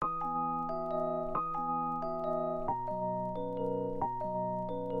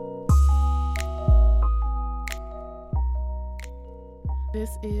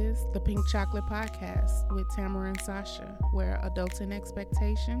This is the Pink Chocolate Podcast with Tamara and Sasha, where adulting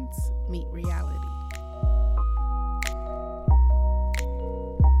expectations meet reality.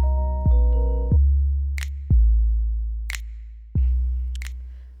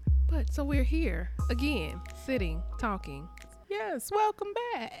 So we're here again, sitting, talking. Yes, welcome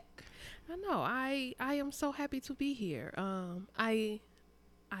back. I know. I am so happy to be here. I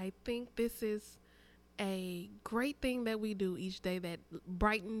think this is a great thing that we do each day that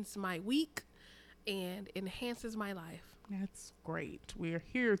brightens my week and enhances my life. That's great. We're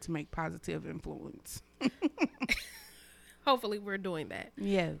here to make positive influence. Hopefully we're doing that.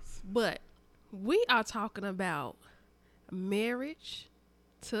 Yes. But we are talking about marriage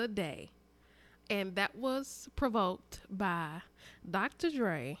today. And that was provoked by Dr.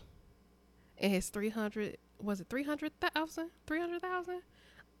 Dre and his 300,000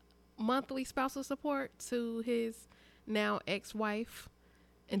 monthly spousal support to his now ex-wife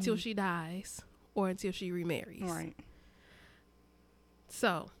until she dies or until she remarries. Right.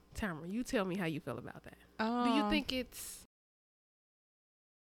 So, Tamara, you tell me how you feel about that. Do you think it's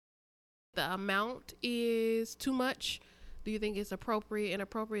the amount is too much? Do you think it's appropriate,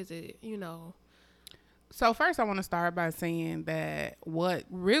 inappropriate? Is it, So first I want to start by saying that what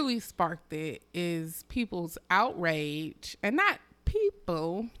really sparked it is people's outrage, and not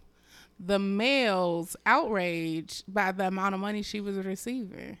people, the male's outrage by the amount of money she was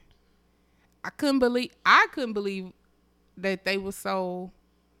receiving. I couldn't believe that they were so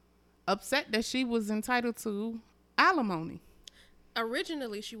upset that she was entitled to alimony.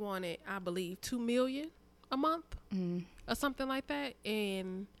 Originally she wanted, I believe, $2 million a month or something like that,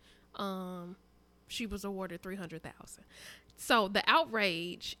 and she was awarded $300,000. So the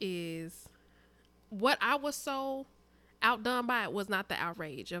outrage is what I was so outdone by. It was not the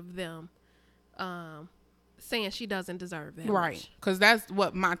outrage of them saying she doesn't deserve that. Right. Because that's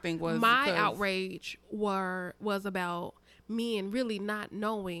what my thing was. My outrage was about men really not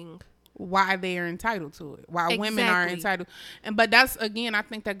knowing why they are entitled to it, why women are entitled. But that's, again, I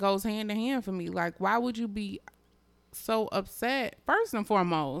think that goes hand in hand for me. Like, why would you be so upset? First and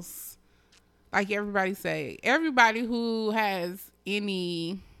foremost, like everybody who has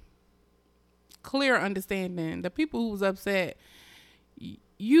any clear understanding, the people who was upset,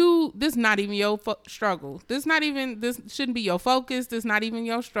 this not even your struggle. This shouldn't be your focus. This not even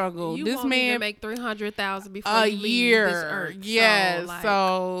your struggle. You this won't man even make $300,000 before a you year. Leave this earth. Yes.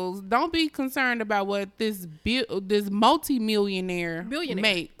 So don't be concerned about what this multi-millionaire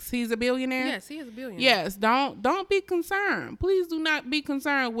makes. He's a billionaire. Yes, he is a billionaire. Yes. Don't be concerned. Please do not be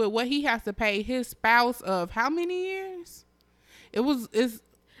concerned with what he has to pay his spouse of how many years? It was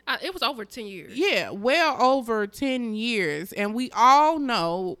over 10 years. Yeah, well over 10 years. And we all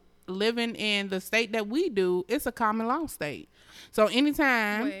know, living in the state that we do, it's a common law state. So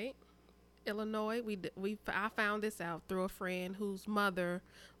anytime... Wait, Illinois, I found this out through a friend whose mother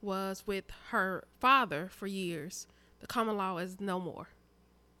was with her father for years. The common law is no more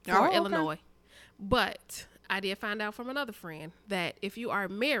for Illinois. But I did find out from another friend that if you are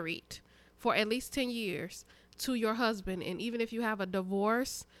married for at least 10 years to your husband, and even if you have a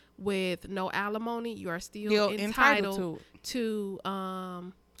divorce with no alimony, you are still entitled to a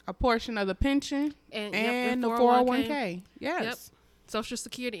portion of the pension and the 401k. Yes. Yep. Social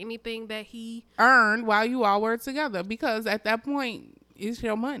Security, anything that he earned while you all were together, because at that point it's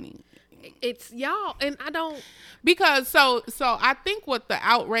your money. It's y'all, and I don't, because so I think what the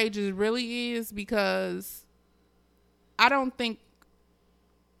outrage really is, because I don't think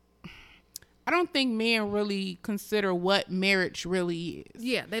men really consider what marriage really is.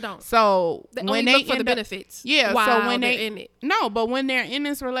 Yeah, they don't. So when they look for the benefits. Yeah. So when they're in it. No, but when they're in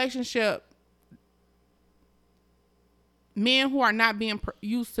this relationship, men who are not being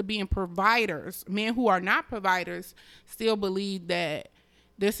used to being providers, men who are not providers, still believe that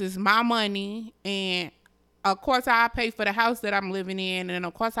this is my money, and of course I pay for the house that I'm living in, and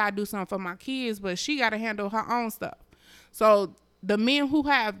of course I do something for my kids, but she got to handle her own stuff. So the men who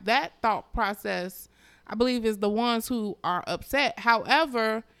have that thought process, I believe, is the ones who are upset.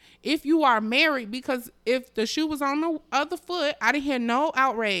 However, if you are married, because if the shoe was on the other foot, I didn't hear no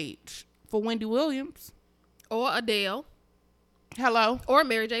outrage for Wendy Williams. Or Adele. Hello. Or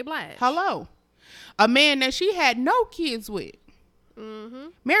Mary J. Blige. Hello. A man that she had no kids with. Mm-hmm.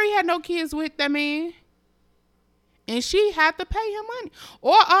 Mary had no kids with that man. And she had to pay him money.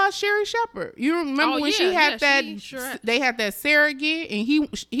 Or Sherry Shepherd. You remember when she had they had that surrogate, and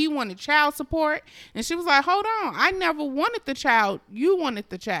he wanted child support. And she was like, hold on, I never wanted the child. You wanted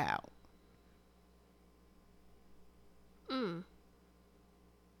the child.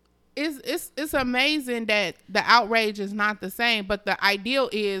 it's amazing that the outrage is not the same, but the ideal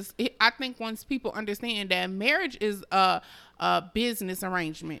is, I think once people understand that marriage is a business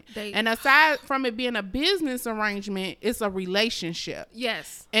arrangement, and aside from it being a business arrangement, it's a relationship.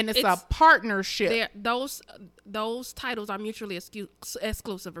 Yes, and it's a partnership. Those titles are mutually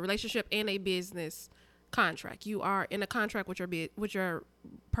exclusive. A relationship and a business contract. You are in a contract with your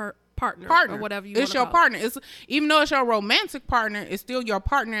partner or whatever you want to call it. It's your partner. It's, even though it's your romantic partner, it's still your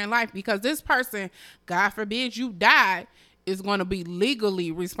partner in life, because this person, God forbid you die, is going to be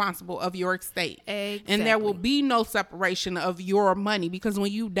legally responsible of your estate. Exactly. And there will be no separation of your money, because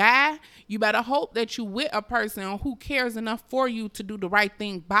when you die, you better hope that you with a person who cares enough for you to do the right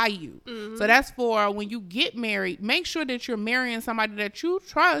thing by you. Mm-hmm. So that's for when you get married, make sure that you're marrying somebody that you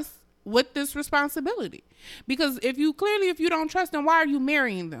trust with this responsibility. Because if you don't trust them, why are you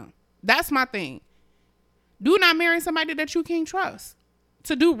marrying them? That's my thing. Do not marry somebody that you can't trust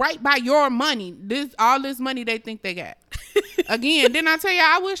to do right by your money. All this money they think they got. Again, didn't I tell you,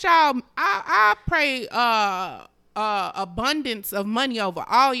 I wish I pray abundance of money over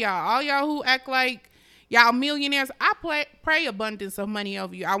all y'all who act like y'all millionaires. I pray abundance of money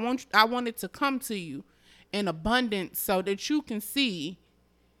over you. I want it to come to you in abundance so that you can see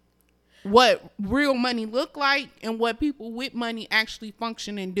what real money look like and what people with money actually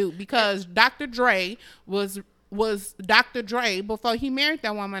function and do. Because Dr. Dre was Dr. Dre before he married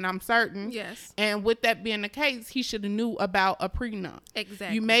that woman, I'm certain. Yes. And with that being the case, he should have knew about a prenup.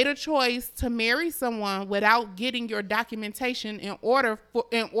 Exactly. You made a choice to marry someone without getting your documentation in order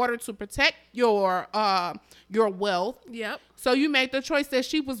to protect your wealth. Yep. So you made the choice that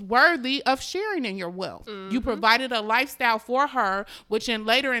she was worthy of sharing in your wealth. Mm-hmm. You provided a lifestyle for her, which then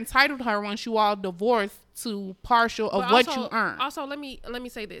later entitled her, once you all divorced, to partial of what you earned. Also, let me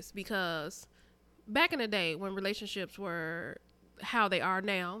say this, because back in the day when relationships were how they are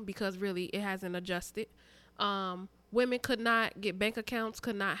now, because really it hasn't adjusted, women could not get bank accounts,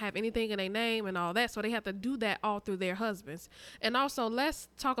 could not have anything in their name and all that. So they have to do that all through their husbands. And also, let's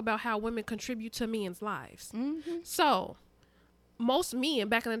talk about how women contribute to men's lives. Mm-hmm. So most men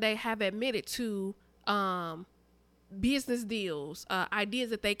back in the day have admitted to business deals, ideas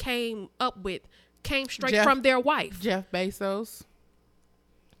that they came up with came straight from their wife. Jeff Bezos.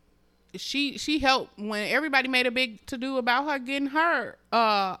 She helped when everybody made a big to-do about her getting her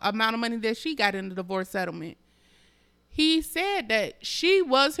amount of money that she got in the divorce settlement. He said that she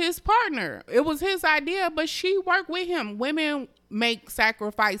was his partner. It was his idea, but she worked with him. Women make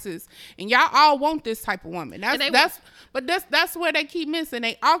sacrifices, and y'all all want this type of woman. That's where they keep missing.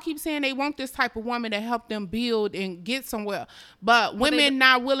 They all keep saying they want this type of woman to help them build and get somewhere, but women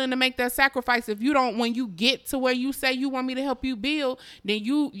not willing to make that sacrifice. If you don't, when you get to where you say you want me to help you build, then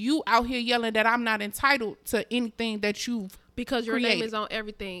you out here yelling that I'm not entitled to anything that you've because your name is on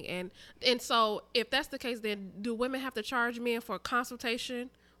everything. And so if that's the case, then do women have to charge men for consultation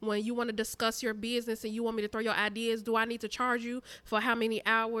when you want to discuss your business and you want me to throw your ideas? Do I need to charge you for how many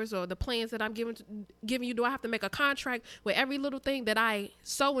hours or the plans that I'm giving you? Do I have to make a contract with every little thing that I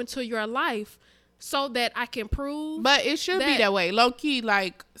sow into your life so that I can prove? But it should be that way. Low key,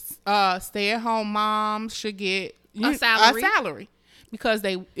 like stay-at-home moms should get a salary. Because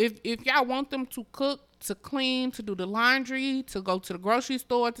if y'all want them to cook, to clean, to do the laundry, to go to the grocery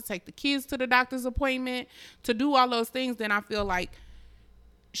store, to take the kids to the doctor's appointment, to do all those things, then I feel like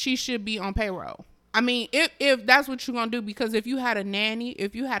she should be on payroll. I mean, if that's what you're going to do, because if you had a nanny,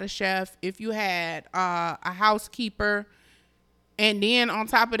 if you had a chef, if you had a housekeeper, and then on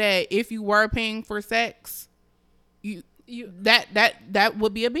top of that, if you were paying for sex, that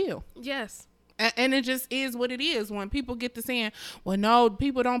would be a bill. Yes. And it just is what it is. When people get to saying, well, no,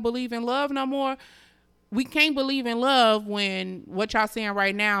 people don't believe in love no more. We can't believe in love when what y'all saying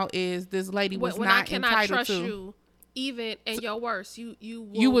right now is this lady was when not I cannot entitled trust to. You, even in your worst, you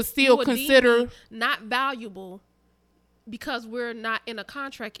would still consider not valuable because we're not in a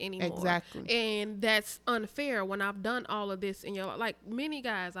contract anymore. Exactly. And that's unfair when I've done all of this in your life. Like many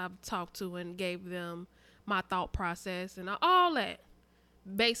guys I've talked to and gave them my thought process and all that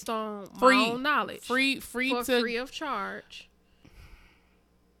based on my own knowledge. Free of charge.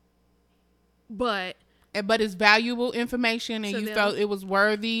 But it's valuable information, and you felt it was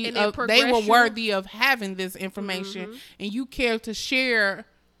worthy of. They were worthy of having this information, and you cared to share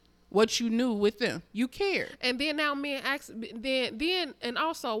what you knew with them. You cared. And then now men ask. Then and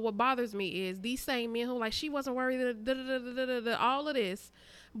also what bothers me is these same men who like she wasn't worried. All of this,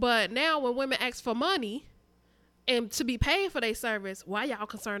 but now when women ask for money, And to be paid for their service, why y'all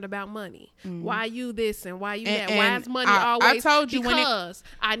concerned about money? Why you this and why you that? Why is money always? I told you because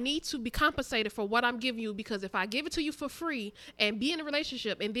I need to be compensated for what I'm giving you. Because if I give it to you for free and be in a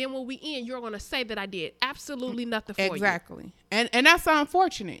relationship, and then when we end, you're gonna say that I did absolutely nothing for you. Exactly, and that's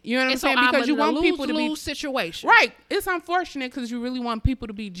unfortunate. You know what I'm saying? So because you want people to be situation, right? It's unfortunate because you really want people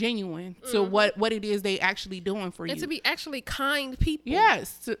to be genuine to what it is they actually doing for you, and to be actually kind people.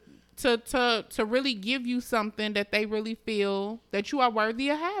 Yes. To really give you something that they really feel that you are worthy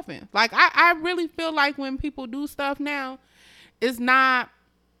of having. Like, I really feel like when people do stuff now, it's not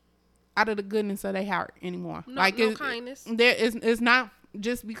out of the goodness of their heart anymore. No, like, no kindness. It's not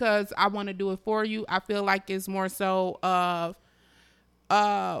just because I want to do it for you. I feel like it's more so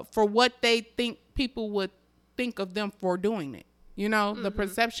for what they think people would think of them for doing it. You know, the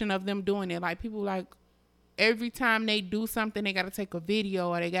perception of them doing it. Like, people like, every time they do something, they got to take a video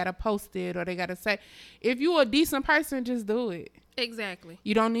or they got to post it or they got to say, if you a decent person, just do it. Exactly.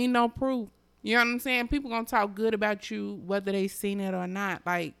 You don't need no proof. You know what I'm saying? People going to talk good about you whether they seen it or not.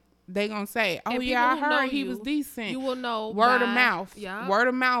 Like, they going to say, oh, yeah, I heard he was decent. You will know. Word of mouth. Yeah. Word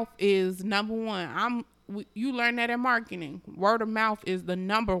of mouth is number one. You learn that in marketing. Word of mouth is the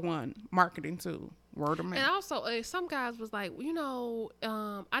number one marketing tool. Word of mouth. And also, some guys was like,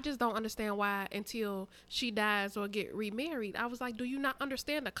 I just don't understand why until she dies or get remarried. I was like, do you not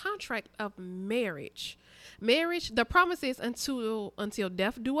understand the contract of marriage? Marriage, the promise is until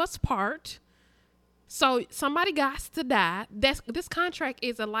death do us part. So somebody got to die. This contract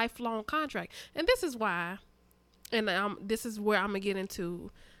is a lifelong contract. And this is why, and this is where I'm going to get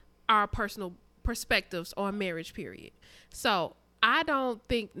into our personal perspectives on marriage, period. So I don't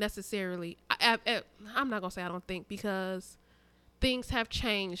think necessarily, I'm not going to say I don't think, because things have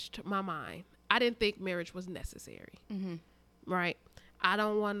changed my mind. I didn't think marriage was necessary. Right? I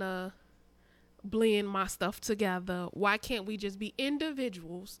don't want to blend my stuff together. Why can't we just be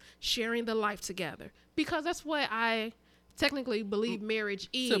individuals sharing the life together? Because that's what I technically believe marriage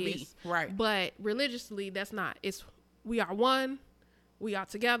is. To be, right. But religiously, that's not. It's we are one. We are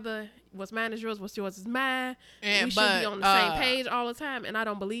together. What's mine is yours. What's yours is mine. We should be on the same page all the time. And I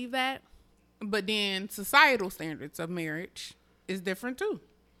don't believe that. But then societal standards of marriage is different too.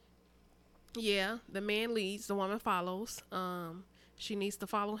 Yeah. The man leads. The woman follows. She needs to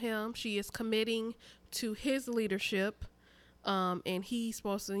follow him. She is committing to his leadership. And he's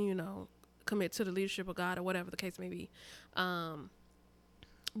supposed to, commit to the leadership of God or whatever the case may be.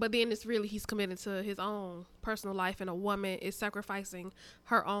 But then it's really he's committed to his own personal life, and a woman is sacrificing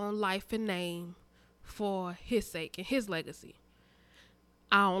her own life and name for his sake and his legacy.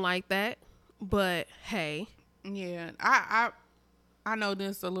 I don't like that, but hey. Yeah, I know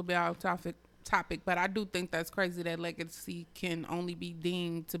this is a little bit off topic, but I do think that's crazy that legacy can only be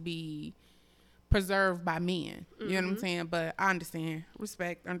deemed to be preserved by men. You know what I'm saying? But I understand.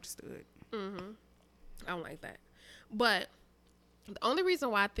 Respect, understood. I don't like that. But the only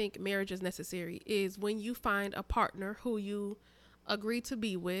reason why I think marriage is necessary is when you find a partner who you agree to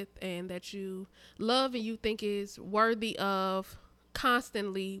be with and that you love and you think is worthy of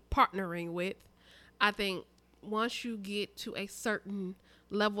constantly partnering with. I think once you get to a certain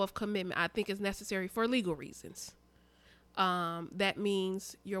level of commitment, I think it's necessary for legal reasons. That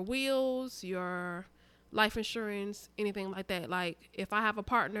means your wills, your life insurance, anything like that. Like if I have a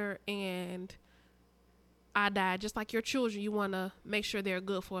partner and I die, just like your children, you want to make sure they're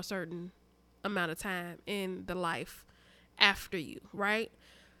good for a certain amount of time in the life after you, right?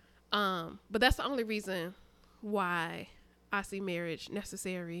 But that's the only reason why I see marriage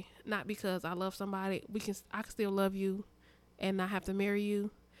necessary. Not because I love somebody. I can still love you and not have to marry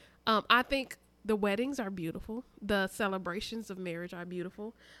you. I think the weddings are beautiful. The celebrations of marriage are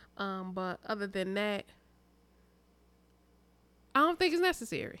beautiful. But other than that, I don't think it's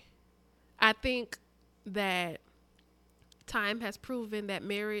necessary. I think that time has proven that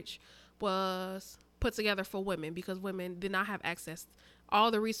marriage was put together for women because women did not have access.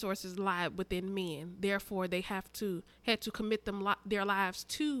 All the resources lie within men. Therefore, they had to commit their lives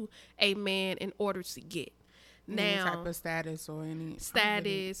to a man in order to get. Now, any type of status or any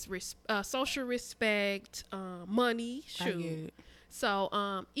status, social respect, money. Shoot.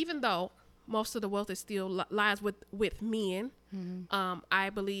 So, even though most of the wealth is still lies with men, I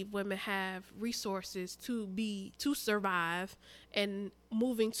believe women have resources to survive and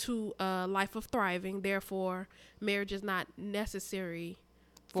moving to a life of thriving. Therefore, marriage is not necessary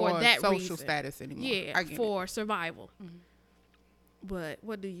for that social reason. status anymore. Yeah, for survival. But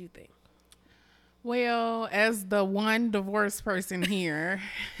what do you think? Well, as the one divorced person here,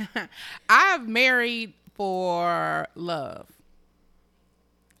 I've married for love.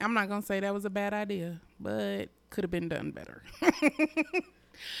 I'm not going to say that was a bad idea, but could have been done better.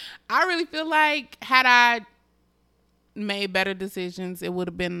 I really feel like had I made better decisions, it would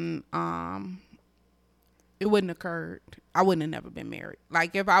have been, it wouldn't have occurred. I wouldn't have never been married.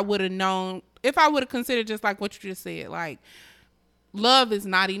 Like, if I would have known, if I would have considered just like what you just said, like, love is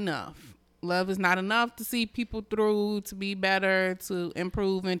not enough. Love is not enough to see people through, to be better, to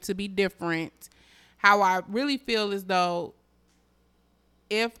improve, and to be different. How I really feel is though,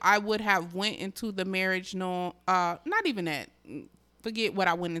 if I would have went into the marriage, not even that, forget what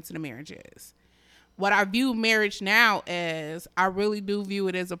I went into the marriage as. What I view marriage now as, I really do view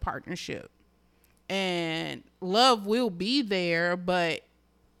it as a partnership. And love will be there, but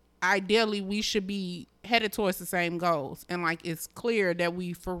ideally we should be headed towards the same goals. And like, it's clear that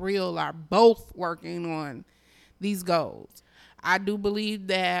we for real are both working on these goals. I do believe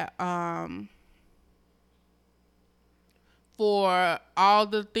that for all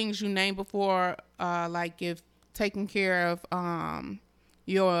the things you named before, like if taking care of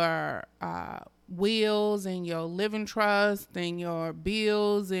your wills and your living trust and your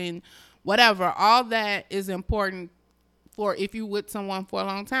bills and whatever, all that is important for if you with someone for a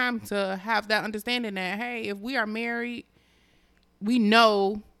long time, to have that understanding that, hey, if we are married, we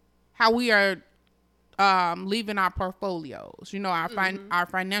know how we are leaving our portfolios, you know, our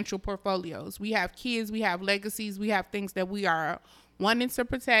financial portfolios. We have kids, we have legacies, we have things that we are wanting to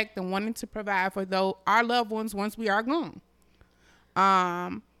protect and wanting to provide for our loved ones once we are gone.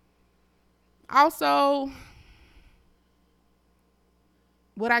 Also,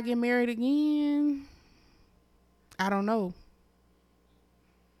 would I get married again? I don't know.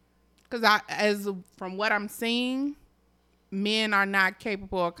 Because from what I'm seeing, men are not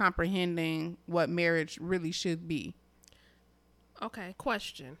capable of comprehending what marriage really should be. Okay,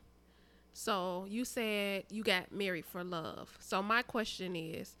 question. So you said you got married for love. So my question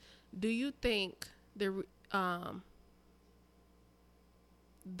is, do you think the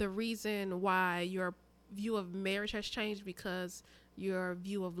reason why your view of marriage has changed because your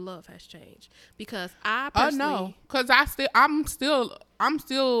view of love has changed? Because I personally, no, because I'm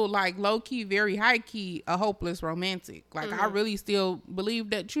still like low key, very high key, a hopeless romantic. Like, I really still believe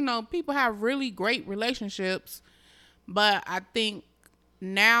that, you know, people have really great relationships, but I think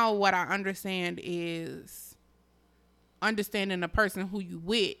now what I understand is understanding the person who you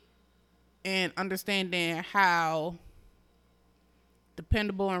with and understanding how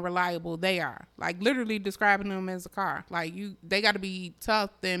dependable and reliable they are. Like, literally describing them as a car. Like, they got to be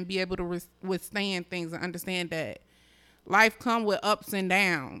tough and be able to withstand things and understand that life come with ups and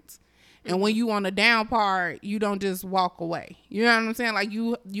downs. And when you on the down part, you don't just walk away. You know what I'm saying? Like,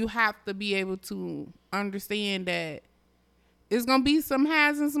 you have to be able to understand that it's going to be some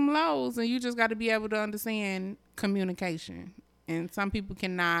highs and some lows, and you just got to be able to understand communication. And some people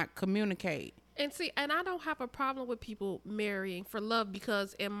cannot communicate. And see, and I don't have a problem with people marrying for love,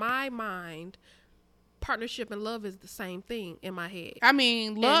 because in my mind, partnership and love is the same thing in my head. I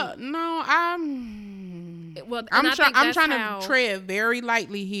mean, love. I'm trying to tread very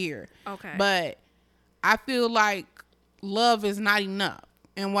lightly here. Okay. But I feel like love is not enough.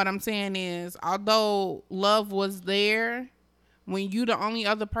 And what I'm saying is, although love was there, when you the only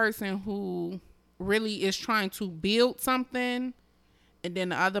other person who really is trying to build something, and then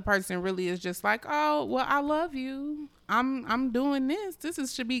the other person really is just like, oh, well, I love you. I'm doing this.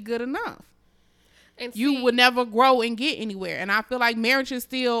 Should be good enough. And you would never grow and get anywhere. And I feel like marriage is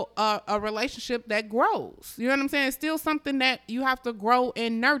still a relationship that grows. You know what I'm saying? It's still something that you have to grow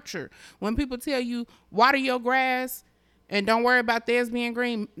and nurture. When people tell you, water your grass and don't worry about theirs being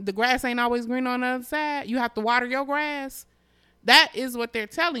green, the grass ain't always green on the other side. You have to water your grass. That is what they're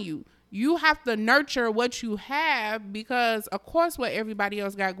telling you. You have to nurture what you have, because, of course, what everybody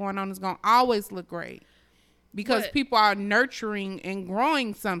else got going on is going to always look great, because people are nurturing and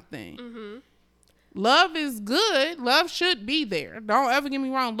growing something. Mm-hmm. Love is good. Love should be there. Don't ever get me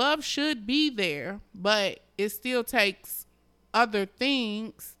wrong. Love should be there, but it still takes other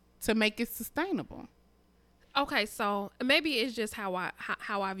things to make it sustainable. Okay, so maybe it's just how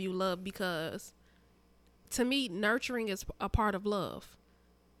I view love, because to me, nurturing is a part of love.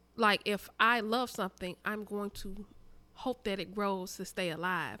 Like, if I love something, I'm going to hope that it grows to stay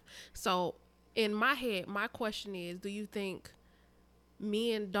alive. So in my head, my question is, do you think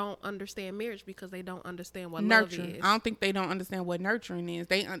men don't understand marriage because they don't understand what nurturing love is? I don't think they don't understand what nurturing is.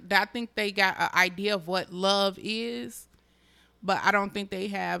 I think they got an idea of what love is, but I don't think they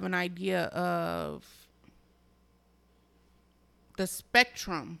have an idea of the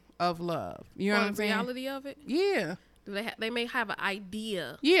spectrum of love. You know what I'm saying? The reality of it? Yeah. They may have an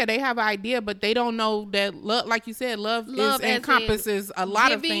idea. Yeah, they have an idea, but they don't know that love, like you said, love encompasses a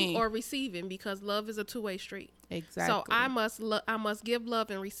lot of things. Giving or receiving, because love is a two-way street. Exactly. So I must give love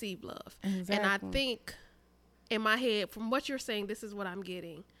and receive love. Exactly. And I think in my head, from what you're saying, this is what I'm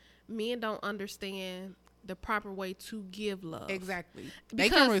getting. Men don't understand the proper way to give love. Exactly. Because they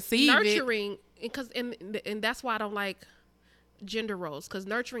can receive nurturing, and that's why I don't like gender roles, because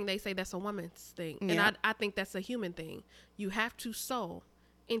nurturing, they say that's a woman's thing. Yeah. And I think that's a human thing. You have to sow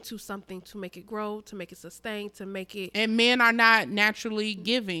into something to make it grow, to make it sustain, to make it. And men are not naturally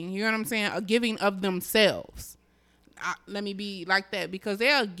giving. You know what I'm saying? A giving of themselves. Let me be like that, because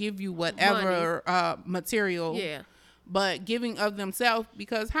they'll give you whatever material. Yeah. But giving of themselves,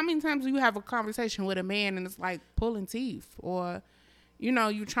 because how many times do you have a conversation with a man and it's like pulling teeth, or, you know,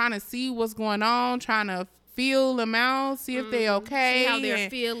 you trying to see what's going on, trying to feel them out, see if they're okay, see how they're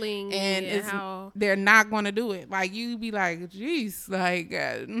feeling, and how they're not going to do it. Like, you be like, geez, like,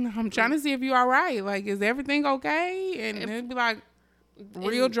 I'm trying to see if you all right. Like, is everything okay? And it'd be like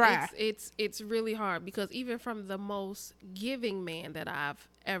real dry. It's really hard, because even from the most giving man that I've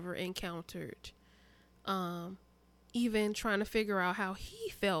ever encountered, even trying to figure out how he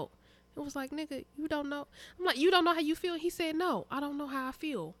felt, it was like, nigga, you don't know. I'm like, you don't know how you feel? He said, no, I don't know how I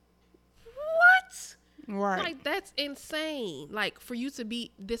feel. What? Right. Like, that's insane. Like, for you to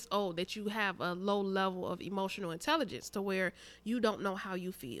be this old, that you have a low level of emotional intelligence to where you don't know how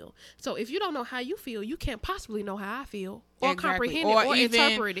you feel. So if you don't know how you feel, you can't possibly know how I feel, or comprehend it, or even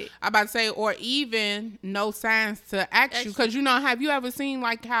interpret it. I about to say, or even know signs to ask you. Because, you know, have you ever seen,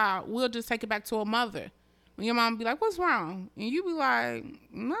 like, how we'll just take it back to a mother? When your mom be like, what's wrong? And you be like,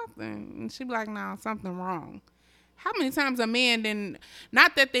 nothing. And she be like, no, something wrong. How many times a man then,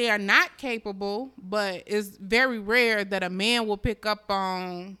 not that they are not capable, but it's very rare that a man will pick up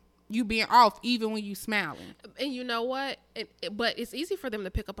on you being off even when you smiling. And you know what? But it's easy for them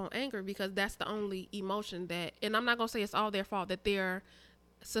to pick up on anger, because that's the only emotion that, and I'm not going to say it's all their fault, that they're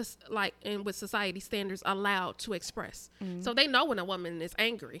like, and with society standards, allowed to express. Mm-hmm. So they know when a woman is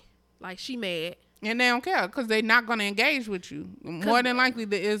angry, like she mad. And they don't care, because they're not going to engage with you. More than likely,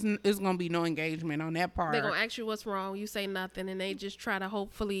 there is going to be no engagement on that part. They're going to ask you what's wrong. You say nothing, and they just try to,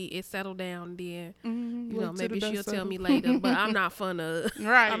 hopefully it settle down. Then, you know, maybe she'll tell me later. But I'm not fun to,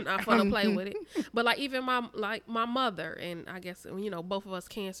 right. I'm not fun to play with it. But like, even my mother, and I guess, you know, both of us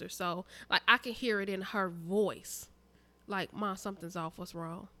cancer. So like, I can hear it in her voice. Like, Mom, something's off. What's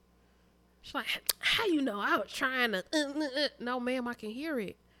wrong? She's like, how you know? I was trying to. No, ma'am, I can hear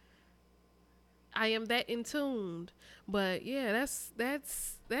it. I am that in tuned. But yeah,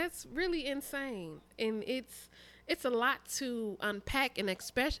 that's really insane. And it's a lot to unpack, and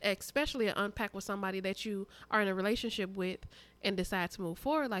especially unpack with somebody that you are in a relationship with and decide to move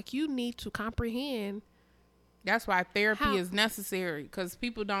forward. Like, you need to comprehend. That's why therapy is necessary, because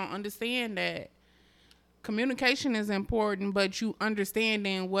people don't understand that communication is important, but you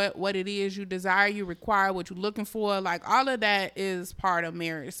understanding what it is you desire, you require, what you're looking for, like, all of that is part of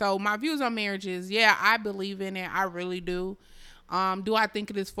marriage. So my views on marriage is, yeah, I believe in it. I really do. Do I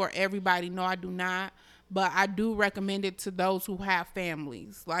think it is for everybody? No, I do not. But I do recommend it to those who have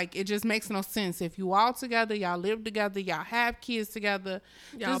families. Like, it just makes no sense. If you all together, y'all live together, y'all have kids together.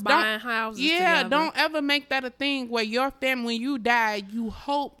 Y'all buying houses together. Don't ever make that a thing where your family, when you die, you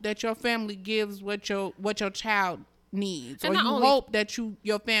hope that your family gives what your child needs. And or you hope that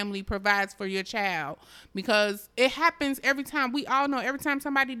your family provides for your child. Because it happens every time. We all know every time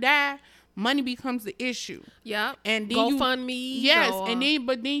somebody dies, money becomes the issue. Yeah. And then GoFundMe. Yes. And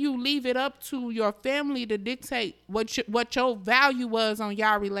then you leave it up to your family to dictate what your value was on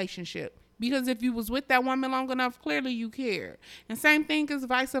y'all relationship. Because if you was with that woman long enough, clearly you cared. And same thing is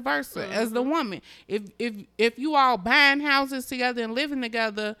vice versa as the woman. If you all buying houses together and living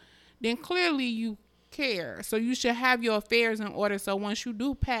together, then clearly you care. So you should have your affairs in order. So once you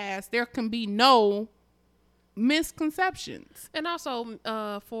do pass, there can be no misconceptions. And also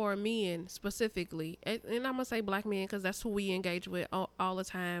for men specifically, and I'm gonna say black men because that's who we engage with all the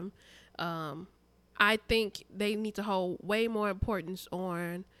time, I think they need to hold way more importance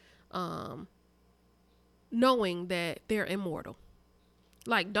on knowing that they're immortal.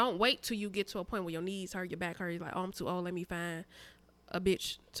 Like, don't wait till you get to a point where your knees hurt, your back hurt, you're like, oh, I'm too old, let me find a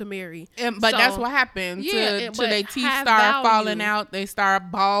bitch to marry. But that's what happened. Yeah, till their teeth start falling out, they start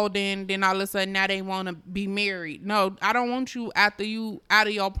balding, then all of a sudden now they want to be married. No, I don't want you after you out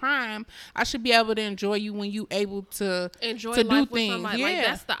of your prime. I should be able to enjoy you when you able to enjoy to life do with things. Somebody. Yeah. Like,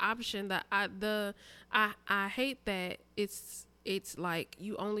 that's the option that I hate that it's like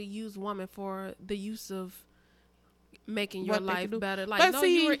you only use woman for the use of making your life better. Like, but no,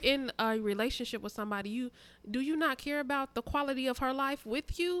 you were in a relationship with somebody. Do you not care about the quality of her life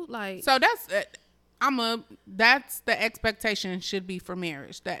with you? Like, so that's that's the expectation should be for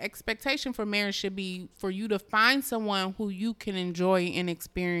marriage. The expectation for marriage should be for you to find someone who you can enjoy and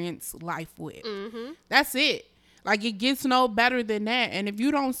experience life with. Mm-hmm. That's it. Like, it gets no better than that. And if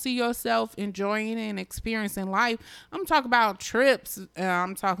you don't see yourself enjoying and experiencing life, I'm talking about trips.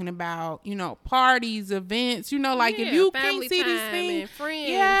 I'm talking about, parties, events, like if you can't see these things,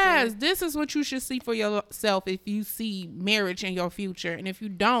 yes, this is what you should see for yourself if you see marriage in your future. And if you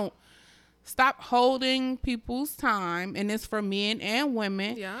don't, stop holding people's time, and it's for men and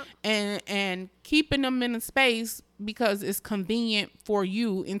women, and keeping them in a space because it's convenient for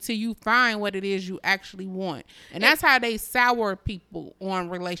you until you find what it is you actually want. And that's how they sour people on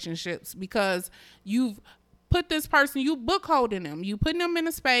relationships, because you've put this person, you book holding them, you putting them in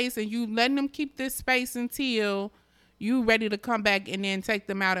a space, and you letting them keep this space until you ready to come back and then take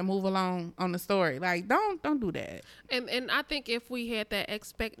them out and move along on the story. Like, don't do that. And I think if we had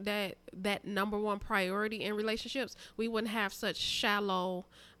that number one priority in relationships, we wouldn't have such shallow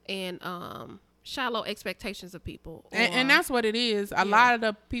expectations of people. And that's what it is. A lot of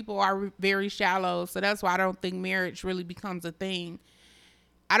the people are very shallow, so that's why I don't think marriage really becomes a thing.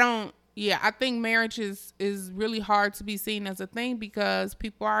 I think marriage is really hard to be seen as a thing because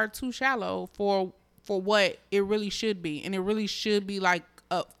people are too shallow for what it really should be. And it really should be like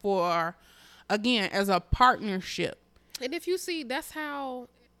as a partnership. And if you see, that's how,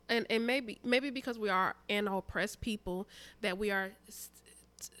 and maybe because we are an oppressed people, that we are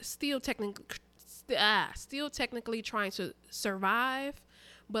still technically trying to survive.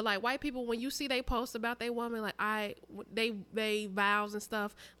 But like white people, when you see they post about their woman, like they vows and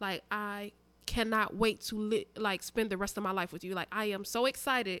stuff, like I cannot wait to spend the rest of my life with you. Like, I am so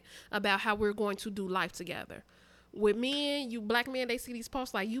excited about how we're going to do life together. With men, you black men, they see these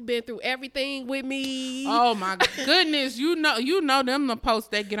posts like, you've been through everything with me. Oh my goodness. You know them the posts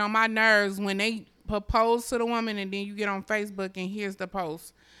that get on my nerves when they propose to the woman, and then you get on Facebook and here's the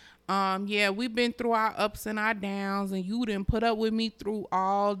post. We've been through our ups and our downs, and you didn't put up with me through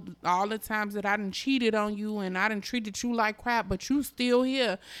all the times that I done cheated on you, and I done treated you like crap, but you still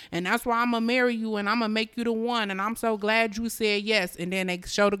here, and that's why I'm gonna marry you, and I'm gonna make you the one, and I'm so glad you said yes. And then they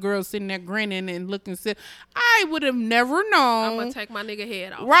show the girl sitting there grinning and looking sick. I would have never known. I'm gonna take my nigga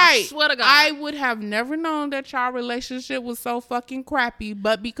head off. Right. I swear to God. I would have never known that y'all relationship was so fucking crappy,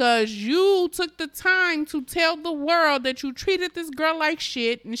 but because you took the time to tell the world that you treated this girl like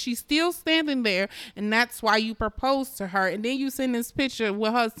shit, and she's still standing there, and that's why you proposed to her, and then you send this picture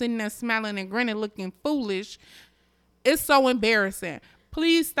with her sitting there smiling and grinning looking foolish. It's so embarrassing.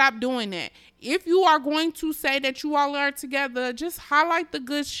 Please stop doing that. If you are going to say that you all are together, just highlight the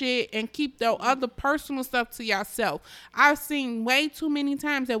good shit and keep the other personal stuff to yourself. I've seen way too many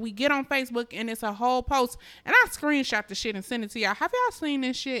times that we get on Facebook and it's a whole post, and I screenshot the shit and send it to y'all. Have y'all seen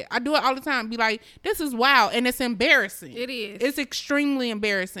this shit? I do it all the time. Be like, this is wild, and it's embarrassing. It is. It's extremely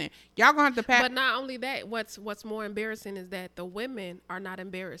embarrassing. Y'all gonna have to pack. But not only that, what's more embarrassing is that the women are not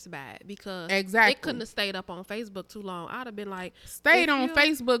embarrassed by it, because it couldn't have stayed up on Facebook too long. I'd have been like, stayed on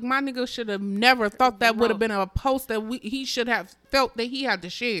Facebook. My nigga should have never thought that would have been a post that he should have felt that he had to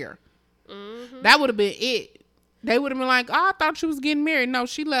share. Mm-hmm. That would have been it. They would have been like, oh, I thought she was getting married. No,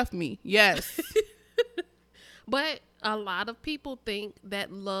 she left me. Yes. But a lot of people think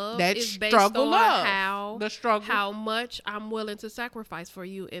that love is based on how much I'm willing to sacrifice for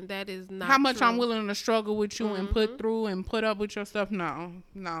you, and that is not how much true. I'm willing to struggle with you and put through and put up with your stuff. No,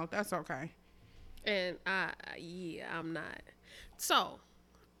 that's okay. And I'm not. So,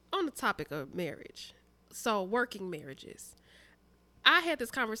 on the topic of marriage, so working marriages, I had this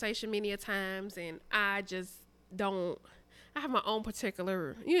conversation many a times, and I just don't. I have my own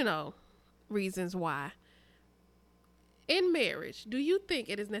particular, reasons why. In marriage, do you think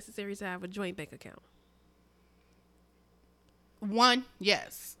it is necessary to have a joint bank account? One,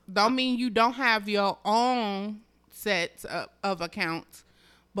 yes. Don't mean you don't have your own sets of accounts,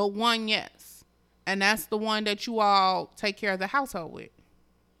 but one, yes. And that's the one that you all take care of the household with.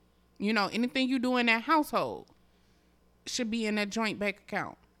 Anything you do in that household should be in that joint bank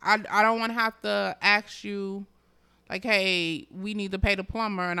account. I don't want to have to ask you, like, hey, we need to pay the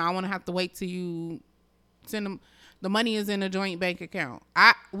plumber, and I want to have to wait till you send them. The money is in a joint bank account.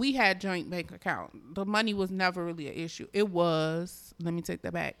 We had joint bank account. The money was never really an issue. It was, let me take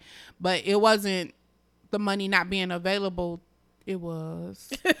that back. But it wasn't the money not being available. It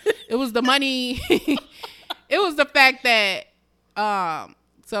was. It was the money. It was the fact that,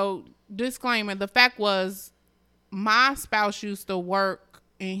 so disclaimer, the fact was my spouse used to work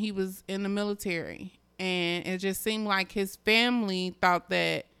and he was in the military. And it just seemed like his family thought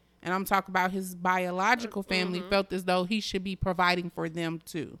that, and I'm talking about his biological family, felt as though he should be providing for them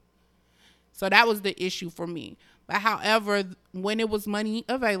too. So that was the issue for me. But however, when it was money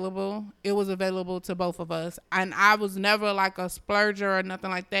available, it was available to both of us. And I was never like a splurger or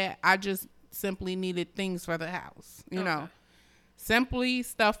nothing like that. I just simply needed things for the house, you know. Simply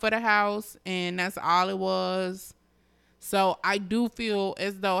stuff for the house, and that's all it was. So I do feel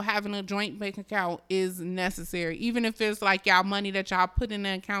as though having a joint bank account is necessary. Even if it's like y'all money that y'all put in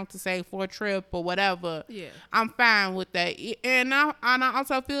the account to save for a trip or whatever. Yeah. I'm fine with that. And I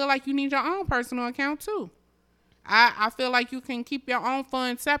also feel like you need your own personal account too. I feel like you can keep your own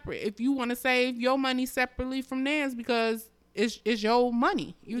funds separate. If you want to save your money separately from theirs, because it's your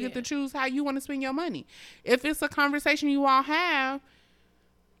money. You get to choose how you want to spend your money. If it's a conversation you all have,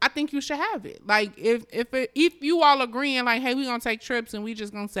 I think you should have it. Like if you all agreeing like, hey, we gonna take trips and we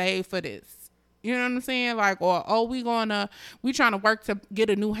just gonna save for this. You know what I'm saying? Like, or we trying to work to get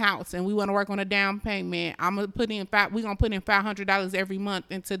a new house and we want to work on a down payment. We gonna put in $500 every month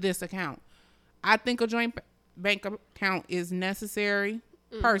into this account. I think a joint bank account is necessary,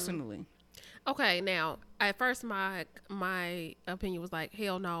 personally. Okay, now at first my opinion was like,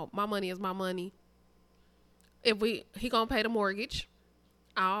 hell no, my money is my money. If he gonna pay the mortgage,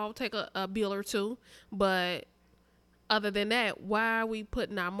 I'll take a bill or two, but other than that, why are we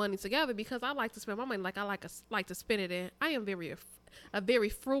putting our money together? Because I like to spend my money like I like to spend it in. I am a very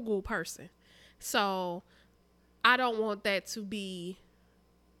frugal person, so I don't want that to be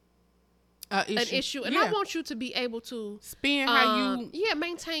an issue. And I want you to be able to spend how you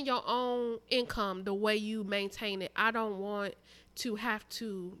maintain your own income the way you maintain it. I don't want to have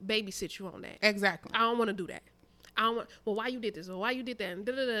to babysit you on that. Exactly. I don't want to do that. I don't want, well, why you did this or why you did that and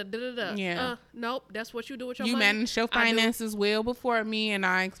da-da-da. Yeah. Nope, that's what you do with your money. You manage your finances well before me, and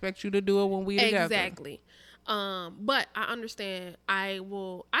I expect you to do it when we together. Exactly. But I understand I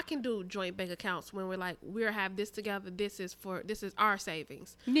can do joint bank accounts when we're like, we'll have this together. This is our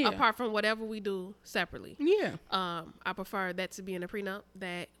savings. Yeah. Apart from whatever we do separately. Yeah. I prefer that to be in a prenup,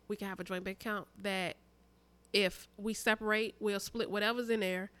 that we can have a joint bank account that if we separate, we'll split whatever's in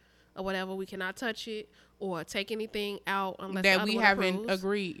there or whatever. We cannot touch it or take anything out unless that we haven't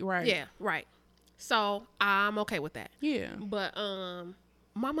agreed. Right. Yeah. Right. So I'm okay with that. Yeah. But,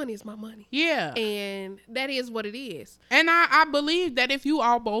 my money is my money. Yeah. And that is what it is. And I believe that if you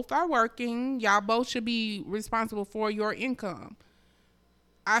all both are working, y'all both should be responsible for your income.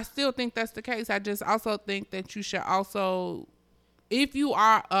 I still think that's the case. I just also think that you should also, if you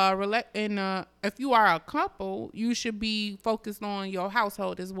are if you are a couple, you should be focused on your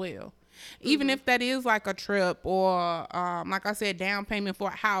household as well. Even if that is like a trip or, like I said, down payment for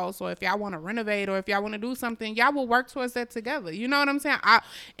a house, or if y'all want to renovate or if y'all want to do something, y'all will work towards that together. You know what I'm saying?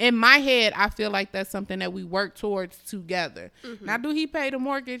 In my head, I feel like that's something that we work towards together. Now, do he pay the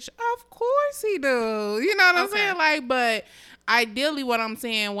mortgage? Of course he do. You know what I'm saying? Like, but ideally what I'm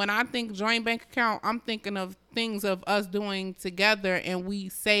saying, when I think joint bank account, I'm thinking of things of us doing together and we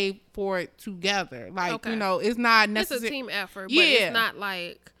save for it together. Like, you know, it's not necessarily. It's a team effort, but it's not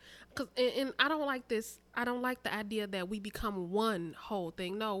like... And I don't like this. I don't like the idea that we become one whole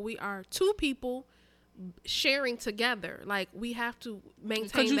thing. No, we are two people sharing together. Like, we have to maintain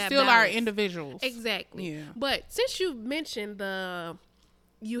that balance. Because you still are individuals. Exactly. Yeah. But since you mentioned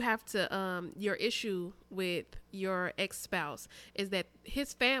you have to, your issue with your ex-spouse is that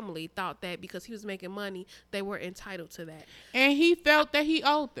his family thought that because he was making money, they were entitled to that. And he felt that he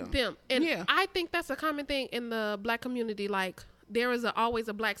owed them. And I think that's a common thing in the Black community. Like, there is always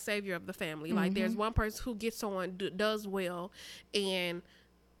a Black savior of the family. Like, there's one person who gets on, does well, and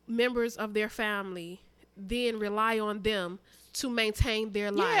members of their family then rely on them to maintain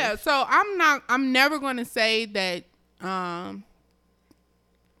their life. Yeah, so I'm never going to say that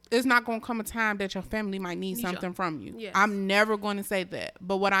it's not going to come a time that your family might need something from you. Yes. I'm never going to say that.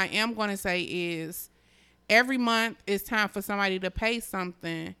 But what I am going to say is every month it's time for somebody to pay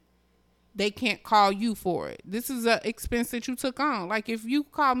something. They can't call you for it. This is an expense that you took on. Like, if you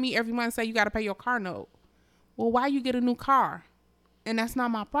call me every month and say you got to pay your car note, well, why you get a new car? And that's not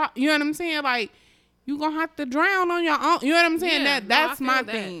my problem. You know what I'm saying? Like, you going to have to drown on your own. You know what I'm saying? Yeah, that's my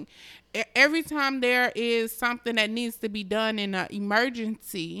thing. Every time there is something that needs to be done in an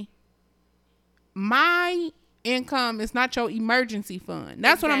emergency, my income is not your emergency fund.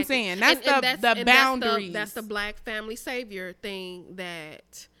 That's what I'm saying. That's the boundaries. That's the Black family savior thing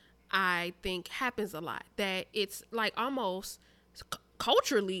that I think happens a lot, that it's like almost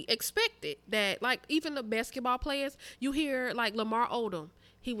culturally expected that, like, even the basketball players, you hear like Lamar Odom,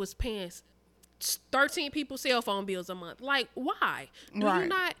 he was paying 13 people's cell phone bills a month. Like, why? Do you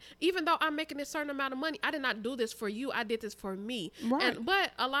not, even though I'm making a certain amount of money, I did not do this for you. I did this for me. Right.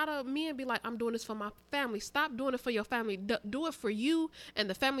 But a lot of men be like, I'm doing this for my family. Stop doing it for your family. Do it for you and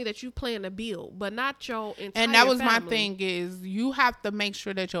the family that you plan to build, but not your entire And that was family. my thing is you have to make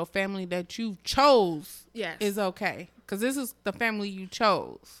sure that your family that you chose is okay. Because this is the family you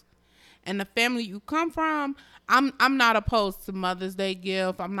chose. And the family you come from, I'm not opposed to Mother's Day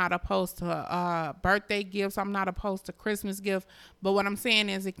gift. I'm not opposed to birthday gifts. I'm not opposed to Christmas gift. But what I'm saying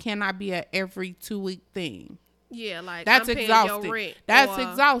is it cannot be a every 2-week thing. Yeah, like that's I'm exhausting. Your rent that's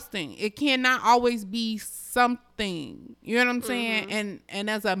exhausting. It cannot always be something. You know what I'm saying? And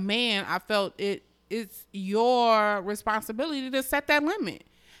as a man, I felt it's your responsibility to set that limit.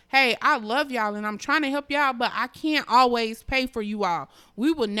 Hey, I love y'all and I'm trying to help y'all, but I can't always pay for you all.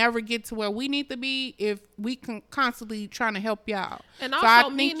 We will never get to where we need to be if we can constantly trying to help y'all. And also,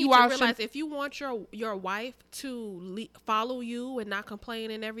 men need to realize if you want your wife to follow you and not complain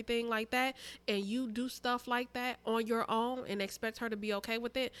and everything like that, and you do stuff like that on your own and expect her to be okay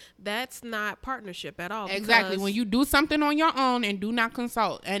with it, that's not partnership at all. Exactly. When you do something on your own and do not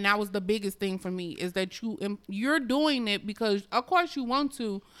consult, and that was the biggest thing for me, is that you're doing it because, of course, you want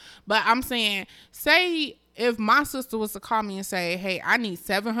to, but I'm saying, say if my sister was to call me and say, hey, I need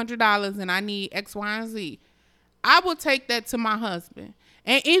 $700 and I need X, Y, and Z, I would take that to my husband.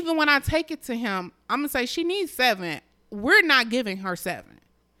 And even when I take it to him, I'm going to say, she needs 7. We're not giving her 7.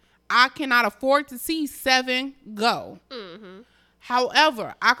 I cannot afford to see 7 go. Mm-hmm.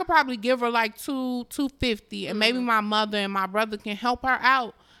 However, I could probably give her like $250, and maybe my mother and my brother can help her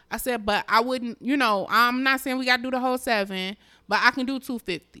out. I said, but I wouldn't, I'm not saying we got to do the whole 7, but I can do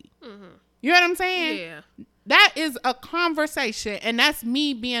 $250. Mm-hmm. You know what I'm saying? Yeah. That is a conversation, and that's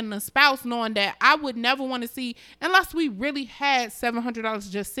me being the spouse, knowing that I would never want to see, unless we really had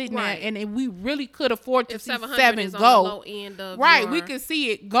 $700 just sitting there, and if we really could afford to see 7 go. On the low end of we could see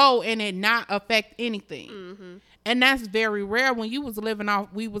it go and it not affect anything. Mm-hmm. And that's very rare when we was living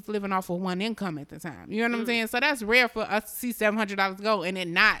off of one income at the time. You know what I'm saying? So that's rare for us to see $700 go and it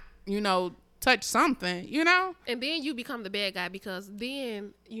not, touch something, And then you become the bad guy because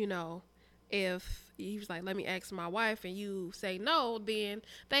then, if he was like, let me ask my wife, and you say no, then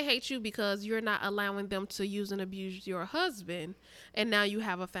they hate you because you're not allowing them to use and abuse your husband, and now you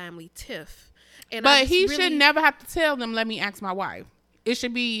have a family tiff. But he should never have to tell them, let me ask my wife. It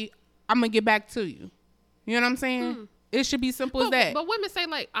should be, I'm gonna get back to you. You know what I'm saying? It should be simple as that. But women say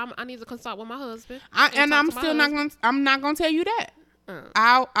like, I need to consult with my husband. I'm not gonna tell you that.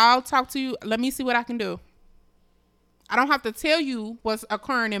 I'll talk to you. Let me see what I can do. I don't have to tell you what's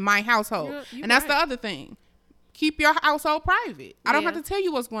occurring in my household. And that's the other thing. Keep your household private. I don't have to tell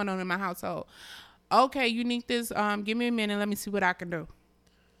you what's going on in my household. Okay, you need this. Give me a minute. Let me see what I can do.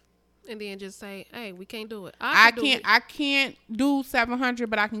 And then just say, hey, we can't do it. I can't do 700,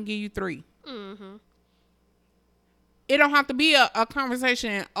 but I can give you 3. Mm-hmm. It don't have to be a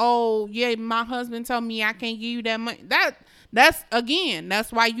conversation. Oh, yeah, my husband told me I can't give you that money. That's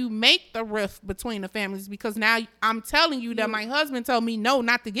why you make the rift between the families, because now I'm telling you that my husband told me no,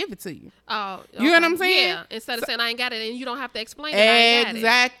 not to give it to you. Oh, okay. You know what I'm saying? Yeah. Instead of saying I ain't got it, and you don't have to explain it.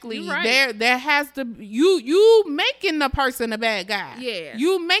 Exactly. Right. There has to you making the person a bad guy. Yeah.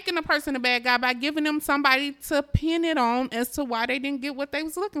 You making the person a bad guy by giving them somebody to pin it on as to why they didn't get what they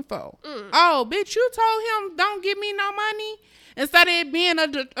was looking for. Oh, bitch, you told him don't give me no money. Instead of it being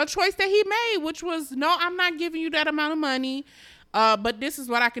a choice that he made, which was, no, I'm not giving you that amount of money, but this is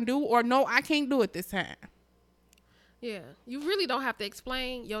what I can do, or no, I can't do it this time. Yeah, you really don't have to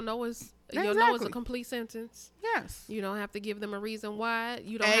explain. Your no is a complete sentence. Yes. You don't have to give them a reason why.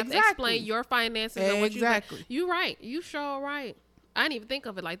 You don't have to explain your finances and what you do. You right. You sure right. I didn't even think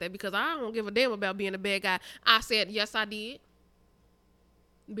of it like that because I don't give a damn about being a bad guy. I said, yes, I did.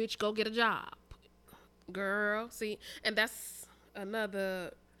 Bitch, go get a job. Girl, see, and that's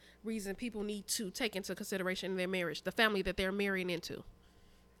another reason people need to take into consideration in their marriage, the family that they're marrying into,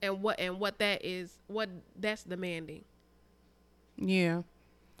 and what that's demanding. Yeah.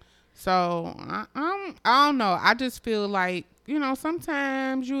 So I don't know. I just feel like,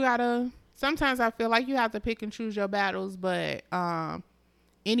 sometimes I feel like you have to pick and choose your battles, but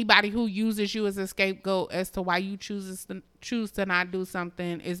anybody who uses you as a scapegoat as to why you choose to not do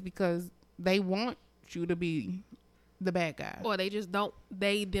something is because they want you to be the bad guy, or they just don't.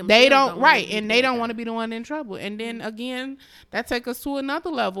 They don't right, and they don't want to be the one in trouble. And then again, that takes us to another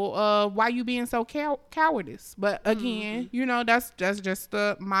level of why you being so cowardice. But again, that's just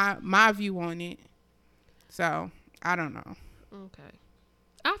my view on it. So I don't know. Okay,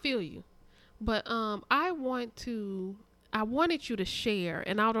 I feel you, but I want to I wanted you to share,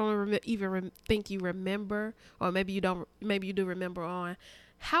 and I don't think you remember, or maybe you don't, maybe you do remember, on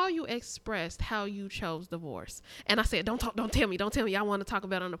how you expressed how you chose divorce. And I said, don't tell me. I want to talk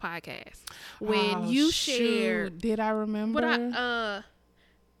about it on the podcast. When you shared, did I remember? But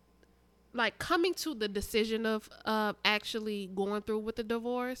like coming to the decision of actually going through with the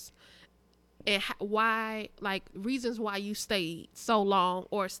divorce, and why, like, reasons why you stayed so long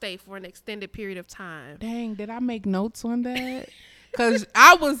or stayed for an extended period of time. Dang, did I make notes on that? Because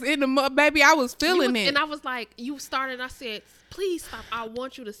I was in the baby, I was feeling it. And I was like, you started, and I said, please stop. I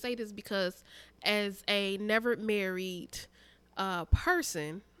want you to say this, because as a never married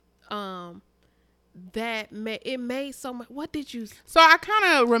person, it made so much. What did you? So I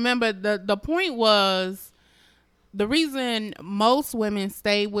kind of remember the point was, the reason most women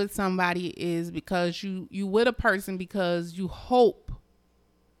stay with somebody is because you with a person because you hope,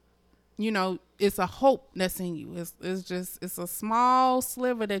 it's a hope that's in you. It's a small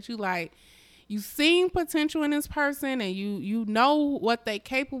sliver that you like. You seen potential in this person, and you know what they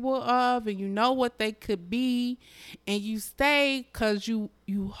capable of, and you know what they could be, and you stay because you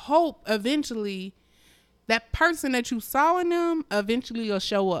hope eventually that person that you saw in them eventually will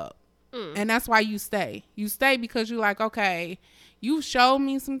show up. And that's why you stay. You stay because you're like, okay, you showed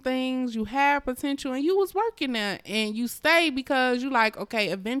me some things, you had potential, and you was working there. And you stay because you like, okay,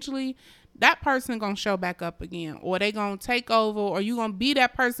 eventually that person gonna show back up again, or they gonna take over, or you gonna be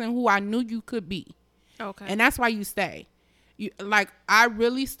that person who I knew you could be. Okay. And that's why you stay. I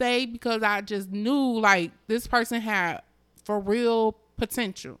really stayed because I just knew, like, this person had for real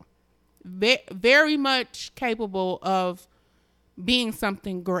potential, very much capable of being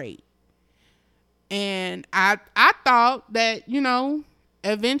something great. And I thought that,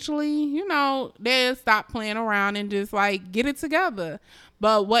 eventually, they'll stop playing around and just like get it together.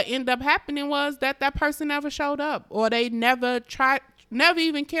 But what ended up happening was that person never showed up, or they never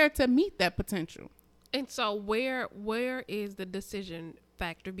even cared to meet that potential. And so where is the decision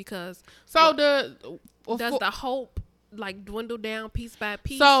factor? Because does the hope like dwindle down piece by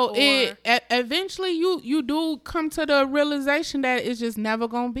piece? So eventually you do come to the realization that it's just never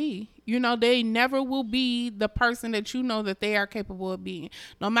gonna be. They never will be the person that that they are capable of being.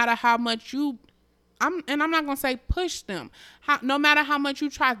 No matter how much I'm not gonna say push them. No matter how much you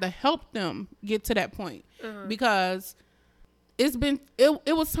try to help them get to that point, because it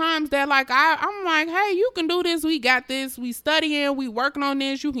was times that like I'm like, hey, you can do this. We got this. We studying. We working on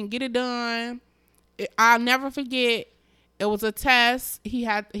this. You can get it done. I'll never forget. It was a test.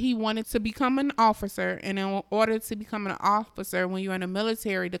 He wanted to become an officer, and in order to become an officer, when you're in the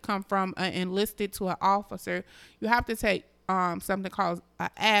military, to come from an enlisted to an officer, you have to take something called an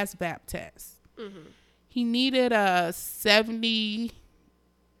ASVAB test. Mm-hmm. He needed a 75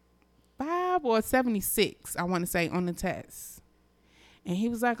 or 76, I want to say, on the test. And he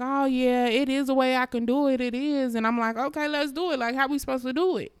was like, oh yeah, it is a way I can do it. It is. And I'm like, okay, let's do it. Like, how we supposed to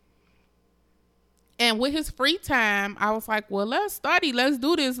do it? And with his free time, I was like, well, let's study. Let's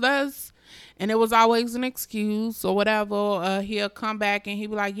do this. And it was always an excuse or whatever. He'll come back and he'll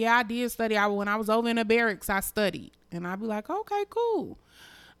be like, yeah, I did study. When I was over in the barracks, I studied. And I'd be like, okay, cool.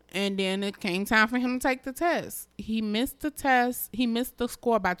 And then it came time for him to take the test. He missed the test. He missed the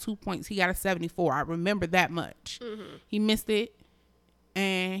score by 2 points. He got a 74. I remember that much. Mm-hmm. He missed it.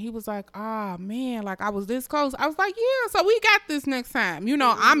 And he was like, oh, man, like, I was this close. I was like, yeah, so we got this next time.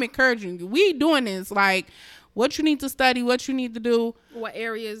 I'm encouraging you. We doing this. Like, what you need to study, what you need to do. What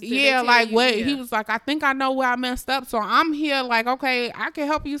areas did he was like, I think I know where I messed up. So I'm here like, okay, I can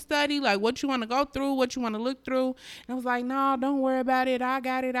help you study. Like, what you want to go through, what you want to look through. And I was like, no, don't worry about it. I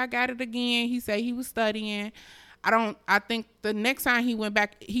got it again. He said he was studying. I think the next time he went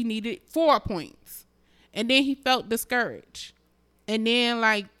back, he needed 4 points. And then he felt discouraged. And then,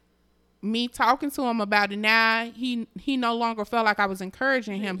 like, me talking to him about it now, he no longer felt like I was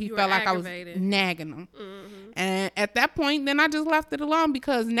encouraging him. He felt like I was nagging him. Mm-hmm. And at that point, then I just left it alone,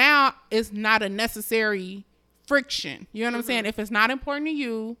 because now it's not a necessary friction. You know what I'm saying? If it's not important to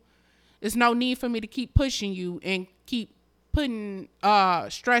you, there's no need for me to keep pushing you and keep putting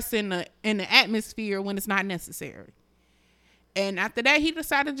stress in the atmosphere when it's not necessary. And after that, he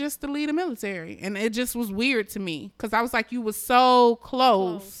decided just to leave the military. And it just was weird to me, because I was like, you were so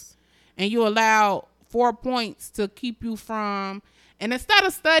close. And you allowed 4 points to keep you from, and instead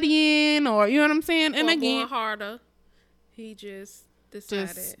of studying, or, you know what I'm saying? And again, going harder, he just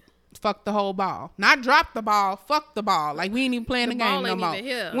decided. Fuck the whole ball. Not drop the ball, fuck the ball. Like, we ain't even playing the game no more.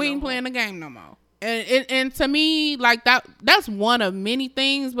 We ain't playing the game no more. And to me, like, that's one of many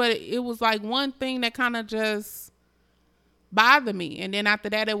things, but it was like one thing that kind of just bothered me. And then after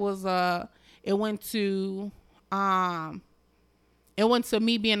that, it went to it went to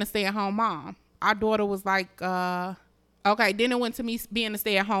me being a stay-at-home mom. Our daughter was like, okay, then it went to me being a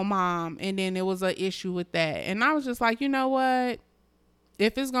stay-at-home mom, and then there was an issue with that. And I was just like, you know what?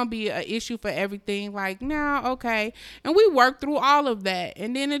 If it's going to be an issue for everything, like, no, okay. And we worked through all of that.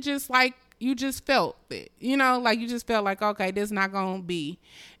 And then it just like, you just felt it, you know, like you just felt like, okay, this is not going to be.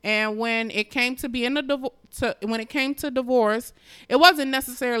 And when it came to being when it came to divorce, it wasn't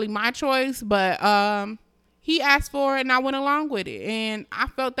necessarily my choice, but, he asked for it and I went along with it. And I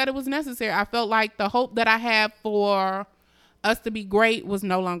felt that it was necessary. I felt like the hope that I had for us to be great was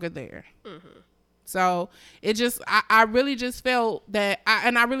no longer there. Mm-hmm. So it just, I really just felt that,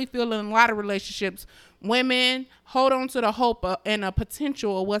 and I really feel in a lot of relationships, women hold on to the hope and a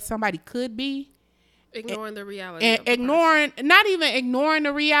potential of what somebody could be. Ignoring the reality. And not even ignoring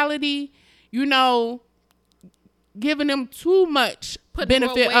the reality, you know, giving them too much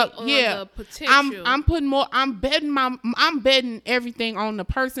benefit up. Yeah. I'm putting more, I'm betting everything on the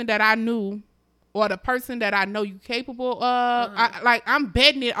person that I knew or the person that I know you capable of. I'm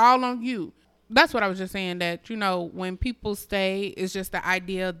betting it all on you. That's what I was just saying, that, you know, when people stay, it's just the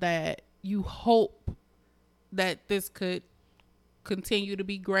idea that you hope that this could continue to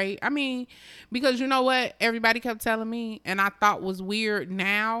be great. I mean, because you know what everybody kept telling me and I thought was weird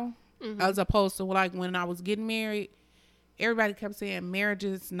now, as opposed to like when I was getting married, everybody kept saying marriage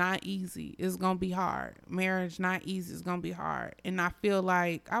is not easy. It's going to be hard. Marriage not easy. It's going to be hard. And I feel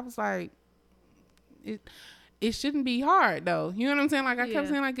like, I was like, it shouldn't be hard though. You know what I'm saying? Like I kept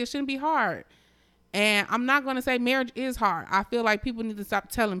saying like it shouldn't be hard. And I'm not going to say marriage is hard. I feel like people need to stop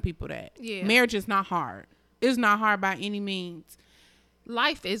telling people that. Yeah. Marriage is not hard. It's not hard by any means.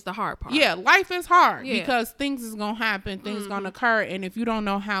 Life is the hard part. Yeah, life is hard because things is going to happen. Things going to occur. And if you don't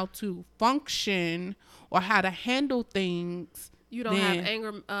know how to function or how to handle things, you don't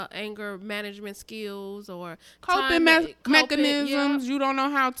have anger management skills or coping mechanisms. Yeah. You don't know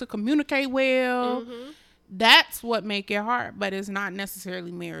how to communicate well. That's what make it hard, but it's not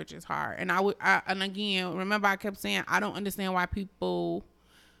necessarily marriage is hard. And and again, remember I kept saying, I don't understand why people,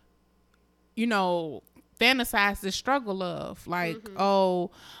 you know, fantasize the struggle of like,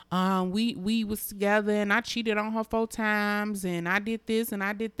 we was together and I cheated on her 4 times and I did this and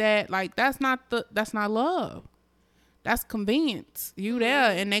I did that. Like, that's not love. That's convenience. You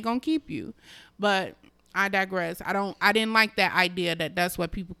there and they gonna keep you. But I digress. I didn't like that idea that's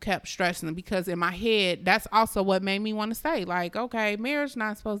what people kept stressing, because in my head, that's also what made me want to say, like, okay, marriage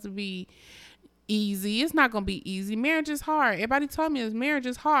not supposed to be easy. It's not going to be easy. Marriage is hard. Everybody told me marriage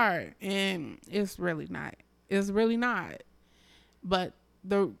is hard, and it's really not. It's really not. But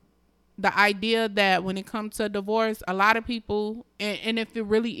the idea that when it comes to divorce, a lot of people, and if it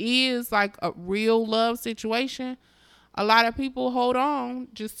really is like a real love situation, a lot of people hold on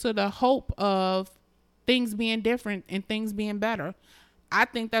just to the hope of things being different and things being better. I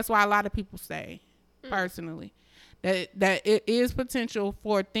think that's why a lot of people stay, personally, that it is potential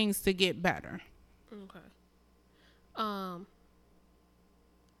for things to get better. Okay.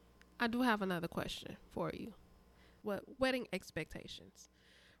 I do have another question for you. What wedding expectations?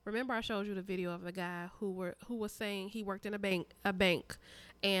 Remember I showed you the video of a guy who was saying he worked in a bank,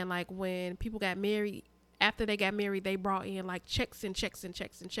 and like when people got married, after they got married, they brought in like checks and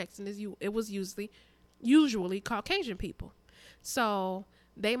it was usually Caucasian people. So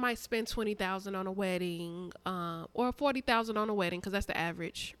they might spend $20,000 on a wedding, or $40,000 on a wedding, because that's the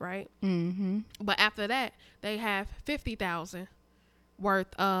average, right? But after that, they have $50,000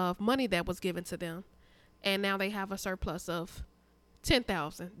 worth of money that was given to them, and now they have a surplus of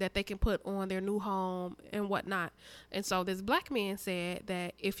 $10,000 that they can put on their new home and whatnot. And so this black man said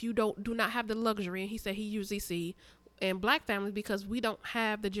that if you do not have the luxury, and he said he usually see in black families, because we don't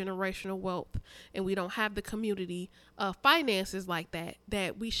have the generational wealth and we don't have the community finances like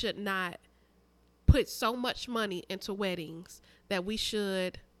that we should not put so much money into weddings, that we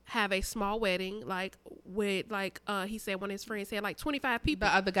should have a small wedding, like with he said one of his friends had like 25 people.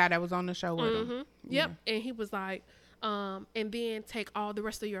 The other guy that was on the show with him. Yep. And he was like, and then take all the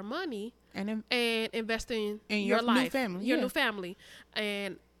rest of your money and invest in your life, new family.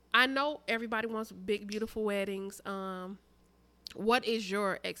 And I know everybody wants big, beautiful weddings. What is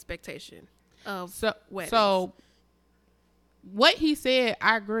your expectation of weddings? So what he said,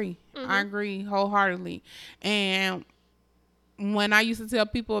 I agree. I agree wholeheartedly. And when I used to tell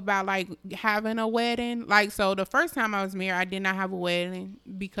people about like having a wedding, like, so the first time I was married, I did not have a wedding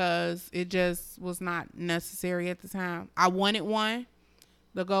because it just was not necessary at the time. I wanted one.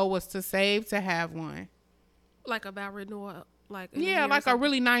 The goal was to save to have one. Like a vow renewal. Like a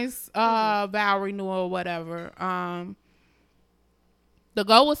really nice vow renewal or whatever. The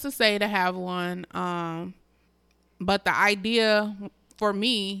goal was to say to have one. But the idea for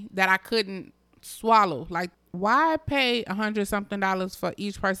me that I couldn't swallow, like, why pay $100-something for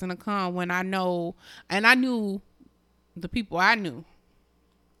each person to come when I know, and I knew the people I knew.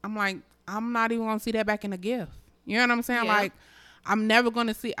 I'm like, I'm not even gonna see that back in the gift. You know what I'm saying? Yeah. Like, I'm never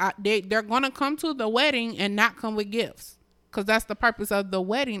gonna see. They're gonna come to the wedding and not come with gifts, because that's the purpose of the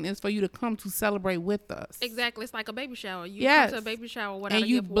wedding, is for you to come to celebrate with us. Exactly. It's like a baby shower. You come to a baby shower without and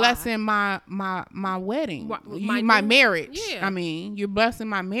you blessing my wedding, my marriage. Yeah. I mean, you're blessing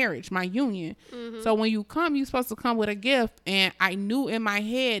my marriage, my union. Mm-hmm. So when you come, you're supposed to come with a gift. And I knew in my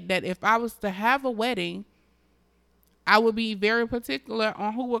head that if I was to have a wedding, I would be very particular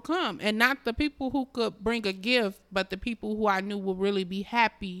on who would come, and not the people who could bring a gift, but the people who I knew would really be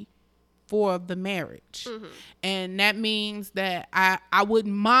happy for the marriage. Mm-hmm. And that means that I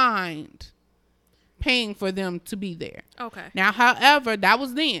wouldn't mind paying for them to be there. Okay. Now, however, that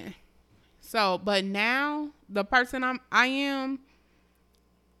was then. So, but now the person I'm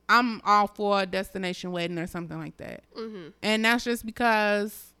all for a destination wedding or something like that. Mm-hmm. And that's just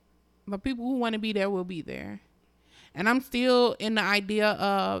because the people who want to be there will be there. And I'm still in the idea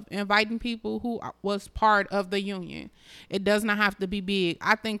of inviting people who was part of the union. It does not have to be big.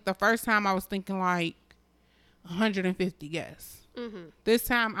 I think the first time I was thinking like 150 guests. Mm-hmm. This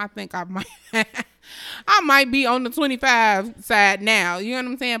time I think I might be on the 25 side now. You know what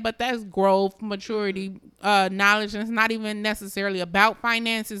I'm saying? But that's growth, maturity, knowledge. And it's not even necessarily about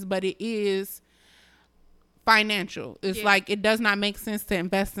finances, but it is financial. It's like, it does not make sense to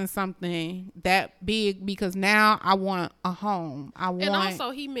invest in something that big, because now I want a home. And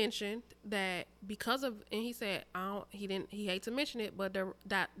also he mentioned that because of, and he said he hates to mention it, but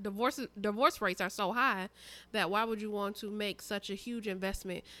that divorce rates are so high that why would you want to make such a huge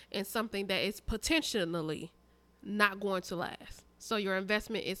investment in something that is potentially not going to last? So your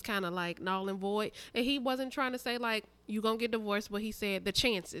investment is kind of like null and void. And he wasn't trying to say like you're gonna get divorced, but he said the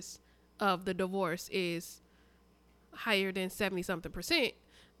chances of the divorce is higher than 70-something%.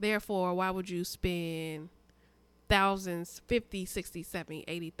 Therefore, why would you spend thousands, $50,000, $60,000,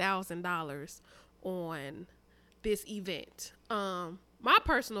 $70,000, $80,000 on this event? My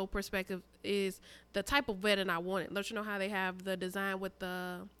personal perspective is the type of wedding I wanted. Don't you know how they have the design with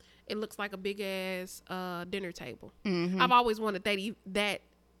it looks like a big ass dinner table. Mm-hmm. I've always wanted that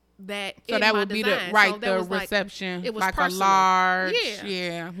so that would be design. The reception, it was like personal. A large,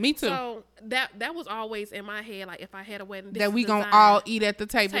 me too. So that was always in my head, like if I had a wedding, that we gonna all eat at the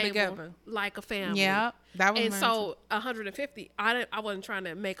table together like a family. Yeah, that was. And so 150, I wasn't trying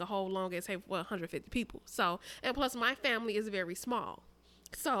to make a whole long ass table for 150 people. So, and plus my family is very small,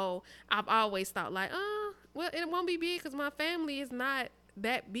 so I've always thought like, well, it won't be big because my family is not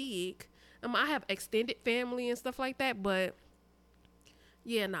that big. I have extended family and stuff like that, but.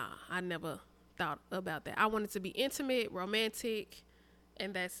 Yeah, I never thought about that. I wanted to be intimate, romantic,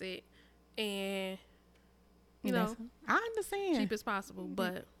 and that's it. And, you know, I understand. Cheap as possible,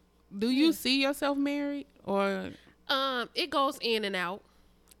 but. Do you see yourself married or? It goes in and out.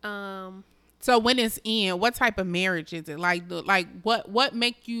 So when it's in, what type of marriage is it? Like what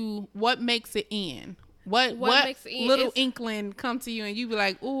makes it in? What makes it in little inkling come to you and you be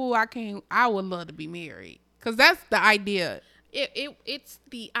like, ooh, I would love to be married. 'Cause that's the idea. It's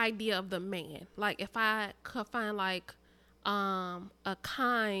the idea of the man. Like if I could find like a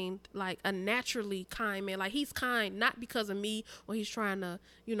naturally kind man, like he's kind not because of me or he's trying to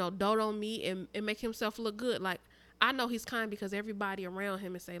dote on me and make himself look good. Like I know he's kind because everybody around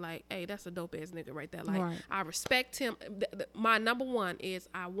him and say like, hey, that's a dope ass nigga right there. Like right. I respect him. My number one is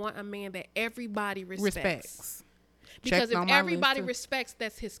I want a man that everybody respects. Because if everybody respects,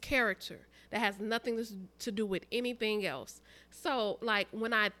 that's his character. That has nothing to do with anything else. So, like,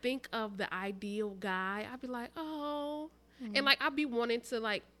 when I think of the ideal guy, I'd be like, oh. Mm-hmm. And, like, I'd be wanting to,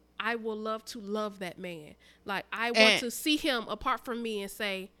 like, I will love to love that man. Like, I want to see him apart from me and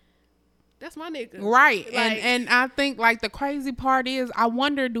say, that's my nigga. Right. Like, and I think, like, the crazy part is, I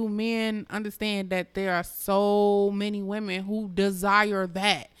wonder, do men understand that there are so many women who desire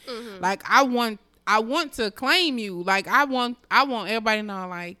that? Mm-hmm. Like, I want to claim you. Like I want everybody to know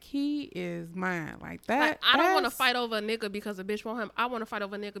like he is mine. Like that. Like, I don't want to fight over a nigga because a bitch want him. I want to fight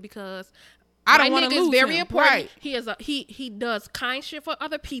over a nigga because I don't want to lose him. Very important. Right. He does kind shit for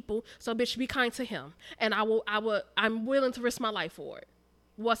other people. So bitch, be kind to him. And I'm willing to risk my life for it.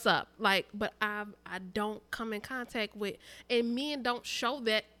 What's up? Like, but I don't come in contact with, and men don't show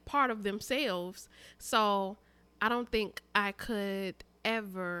that part of themselves. So I don't think I could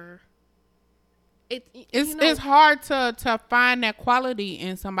ever. It's hard to find that quality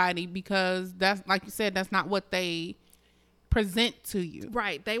in somebody because that's like you said, that's not what they present to you.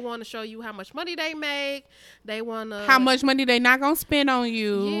 Right. They want to show you how much money they make. They want to how much money they not gonna spend on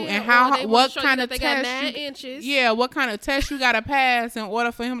you, and what kind of test what kind of test you gotta pass in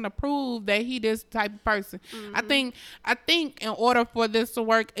order for him to prove that he this type of person. Mm-hmm. I think in order for this to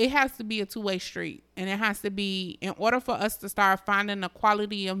work, it has to be a two-way street, and it has to be, in order for us to start finding the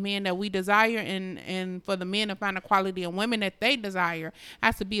quality of men that we desire, and for the men to find the quality of women that they desire,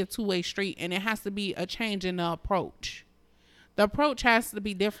 has to be a two-way street, and it has to be a change in the approach. The approach has to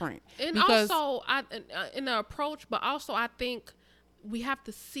be different. And also, in the approach, but also I think we have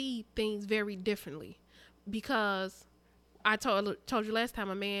to see things very differently, because I told you last time,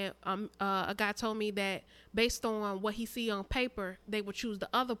 a guy told me that based on what he see on paper, they would choose the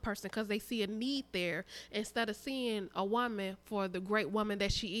other person because they see a need there, instead of seeing a woman for the great woman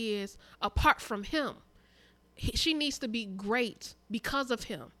that she is apart from him. She needs to be great because of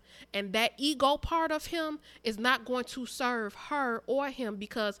him. And that ego part of him is not going to serve her or him,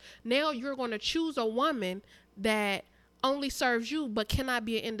 because now you're going to choose a woman that only serves you but cannot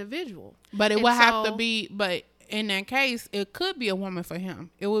be an individual. But it would have to be, but in that case, it could be a woman for him.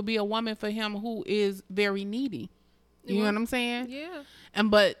 It would be a woman for him who is very needy. You know what I'm saying? Yeah.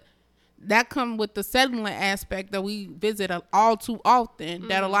 But that comes with the settling aspect that we visit all too often,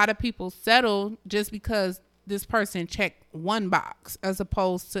 that a lot of people settle just because this person checked one box, as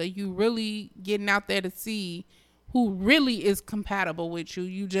opposed to you really getting out there to see who really is compatible with you.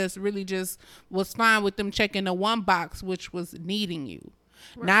 You just really just was fine with them checking the one box, which was needing you.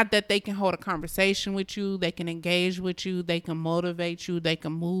 Right. Not that they can hold a conversation with you, they can engage with you, they can motivate you, they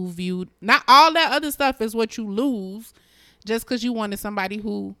can move you. Not all that other stuff is what you lose just because you wanted somebody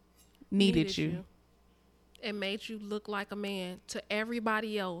who needed you. It made you look like a man to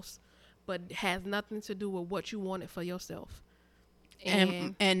everybody else, but has nothing to do with what you wanted for yourself.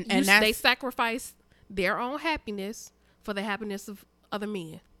 And they sacrifice their own happiness for the happiness of other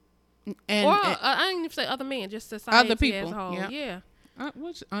men. I didn't even say other men, just society other people as a whole. Yeah.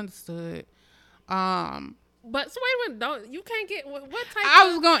 Which understood. But so wait a minute, you can't get what type. I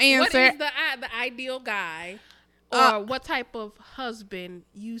was gonna answer. What is the ideal guy, or what type of husband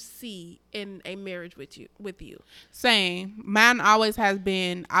you see in a marriage with you? Same. Mine always has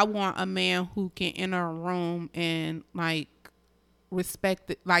been, I want a man who can enter a room and like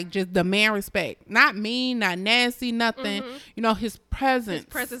respect it, like just the man respect, not mean, not nasty, nothing. His presence. His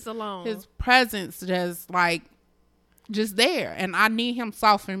presence alone. His presence just there, and I need him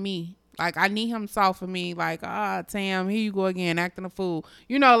soft for me. Like, I need him soft for me. Like, Tam, here you go again, acting a fool.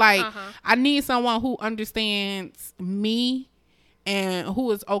 I need someone who understands me and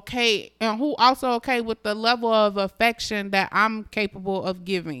who is okay, and who also okay with the level of affection that I'm capable of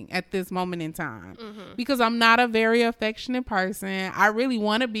giving at this moment in time. Because I'm not a very affectionate person. I really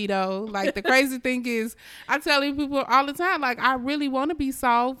want to be, though. Like, the crazy thing is, I tell people all the time, like, I really want to be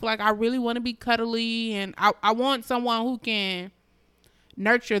soft. Like, I really want to be cuddly, and I want someone who can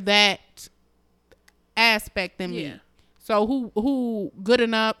nurture that aspect in me. So who good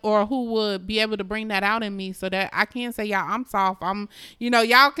enough, or who would be able to bring that out in me, so that I can say, y'all, I'm soft.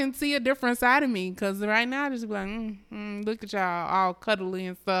 Y'all can see a different side of me. Because right now I just be like, look at y'all all cuddly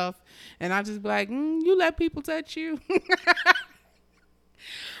and stuff. And I just be like, you let people touch you.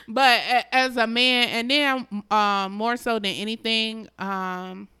 But as a man, and then more so than anything,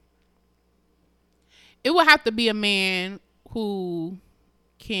 it would have to be a man who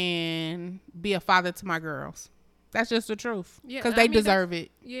can be a father to my girls. That's just the truth. Because they deserve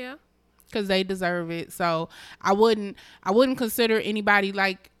it. Yeah. Because they deserve it. So I wouldn't consider anybody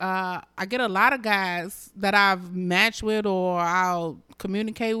like, I get a lot of guys that I've matched with or I'll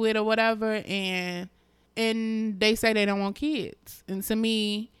communicate with or whatever, and they say they don't want kids. And to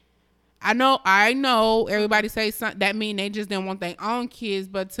me, I know everybody says something that mean they just didn't want their own kids,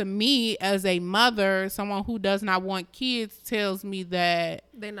 but to me, as a mother, someone who does not want kids tells me that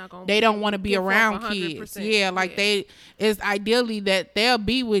they don't want to be around kids. It's ideally that they'll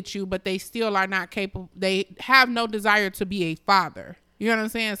be with you, but they still are not capable. They have no desire to be a father. You know what I'm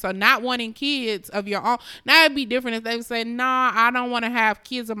saying? So not wanting kids of your own. Now it'd be different if they say, nah, I don't want to have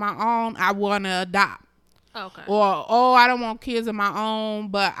kids of my own. I want to adopt. Okay. Or I don't want kids of my own,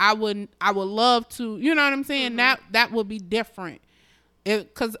 but I would love to. You know what I'm saying? That would be different.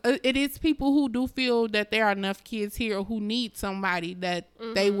 Because it is people who do feel that there are enough kids here who need somebody that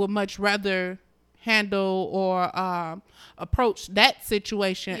they would much rather handle or approach that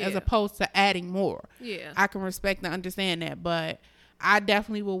situation as opposed to adding more. Yeah, I can respect and understand that, but I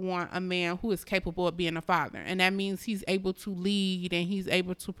definitely would want a man who is capable of being a father. And that means he's able to lead and he's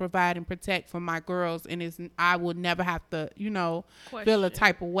able to provide and protect for my girls. And I would never have to, feel a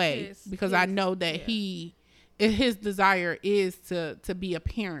type of way because I know that he his desire is to be a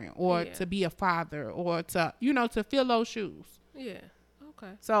parent or to be a father or to, to fill those shoes. Yeah.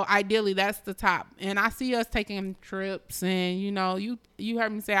 Okay. So ideally that's the top. And I see us taking trips and, you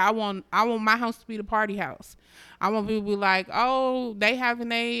heard me say, I want my house to be the party house. I want people to be like, oh, they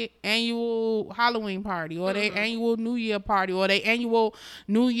having a annual Halloween party or they annual New Year party or they annual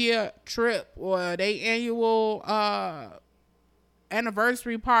New Year trip or they annual,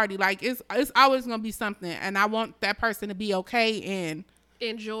 anniversary party. Like it's always gonna be something, and I want that person to be okay and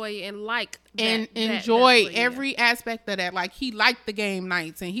enjoy and like and enjoy every aspect of that. Like he liked the game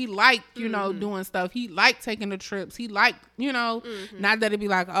nights and he liked doing stuff. He liked taking the trips. He liked not that it'd be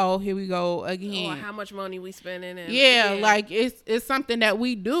like, oh, here we go again, or how much money we spending. And like it's something that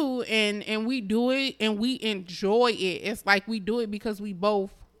we do and we do it and we enjoy it. It's like we do it because we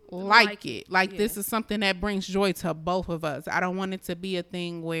both like it. Like this is something that brings joy to both of us. I don't want it to be a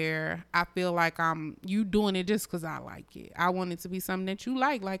thing where I feel like you doing it just because I like it. I want it to be something that you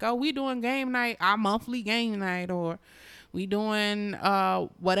like. Like, oh, we doing game night, our monthly game night, or we doing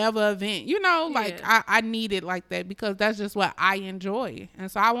whatever event. Like I need it like that because that's just what I enjoy.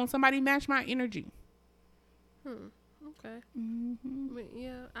 And so I want somebody to match my energy. Okay.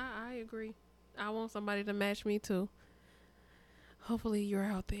 Yeah, I agree. I want somebody to match me too. Hopefully you're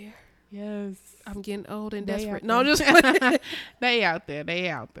out there. Yes. I'm getting old and desperate. No, just They out there.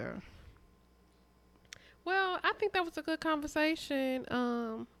 Well, I think that was a good conversation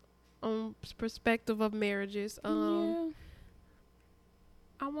on perspective of marriages. I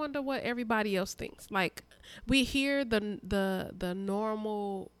wonder what everybody else thinks. Like we hear the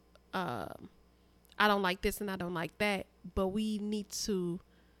normal I don't like this and I don't like that, but we need to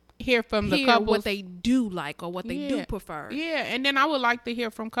hear from the couples what they do like or what they do prefer. Yeah, and then I would like to hear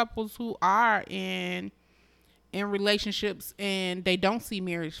from couples who are in relationships and they don't see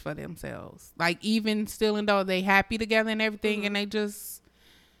marriage for themselves. Like even still, though they happy together and everything, and they just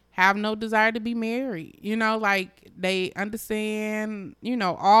have no desire to be married. Like they understand,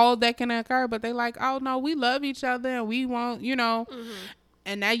 all that can occur, but they like, oh no, we love each other and we want,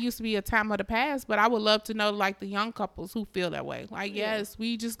 And that used to be a time of the past, but I would love to know, like, the young couples who feel that way. Like, yes,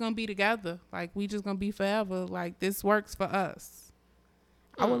 we just going to be together. Like, we just going to be forever. Like, this works for us.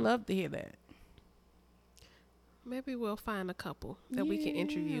 I would love to hear that. Maybe we'll find a couple that we can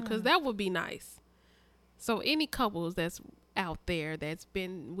interview because that would be nice. So any couples that's out there that's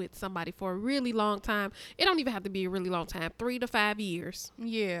been with somebody for a really long time, it don't even have to be a really long time, 3 to 5 years.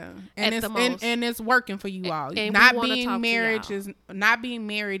 Yeah, and it's working for you all. Not being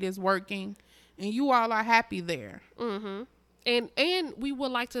married is working, and you all are happy there. And we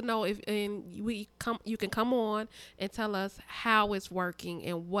would like to know if you can come on and tell us how it's working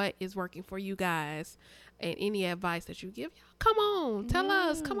and what is working for you guys, and any advice that you give. Come on, tell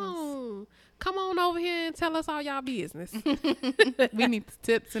us. Come on over here and tell us all y'all business. We need the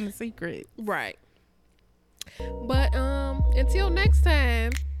tips and the secrets. Right. But until next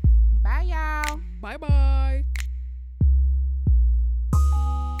time. Bye, y'all. Bye-bye.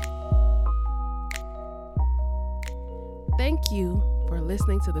 Thank you for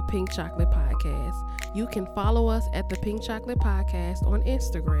listening to the Pink Chocolate Podcast. You can follow us at the Pink Chocolate Podcast on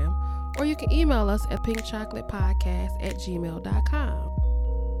Instagram, or you can email us at pinkchocolatepodcast@gmail.com.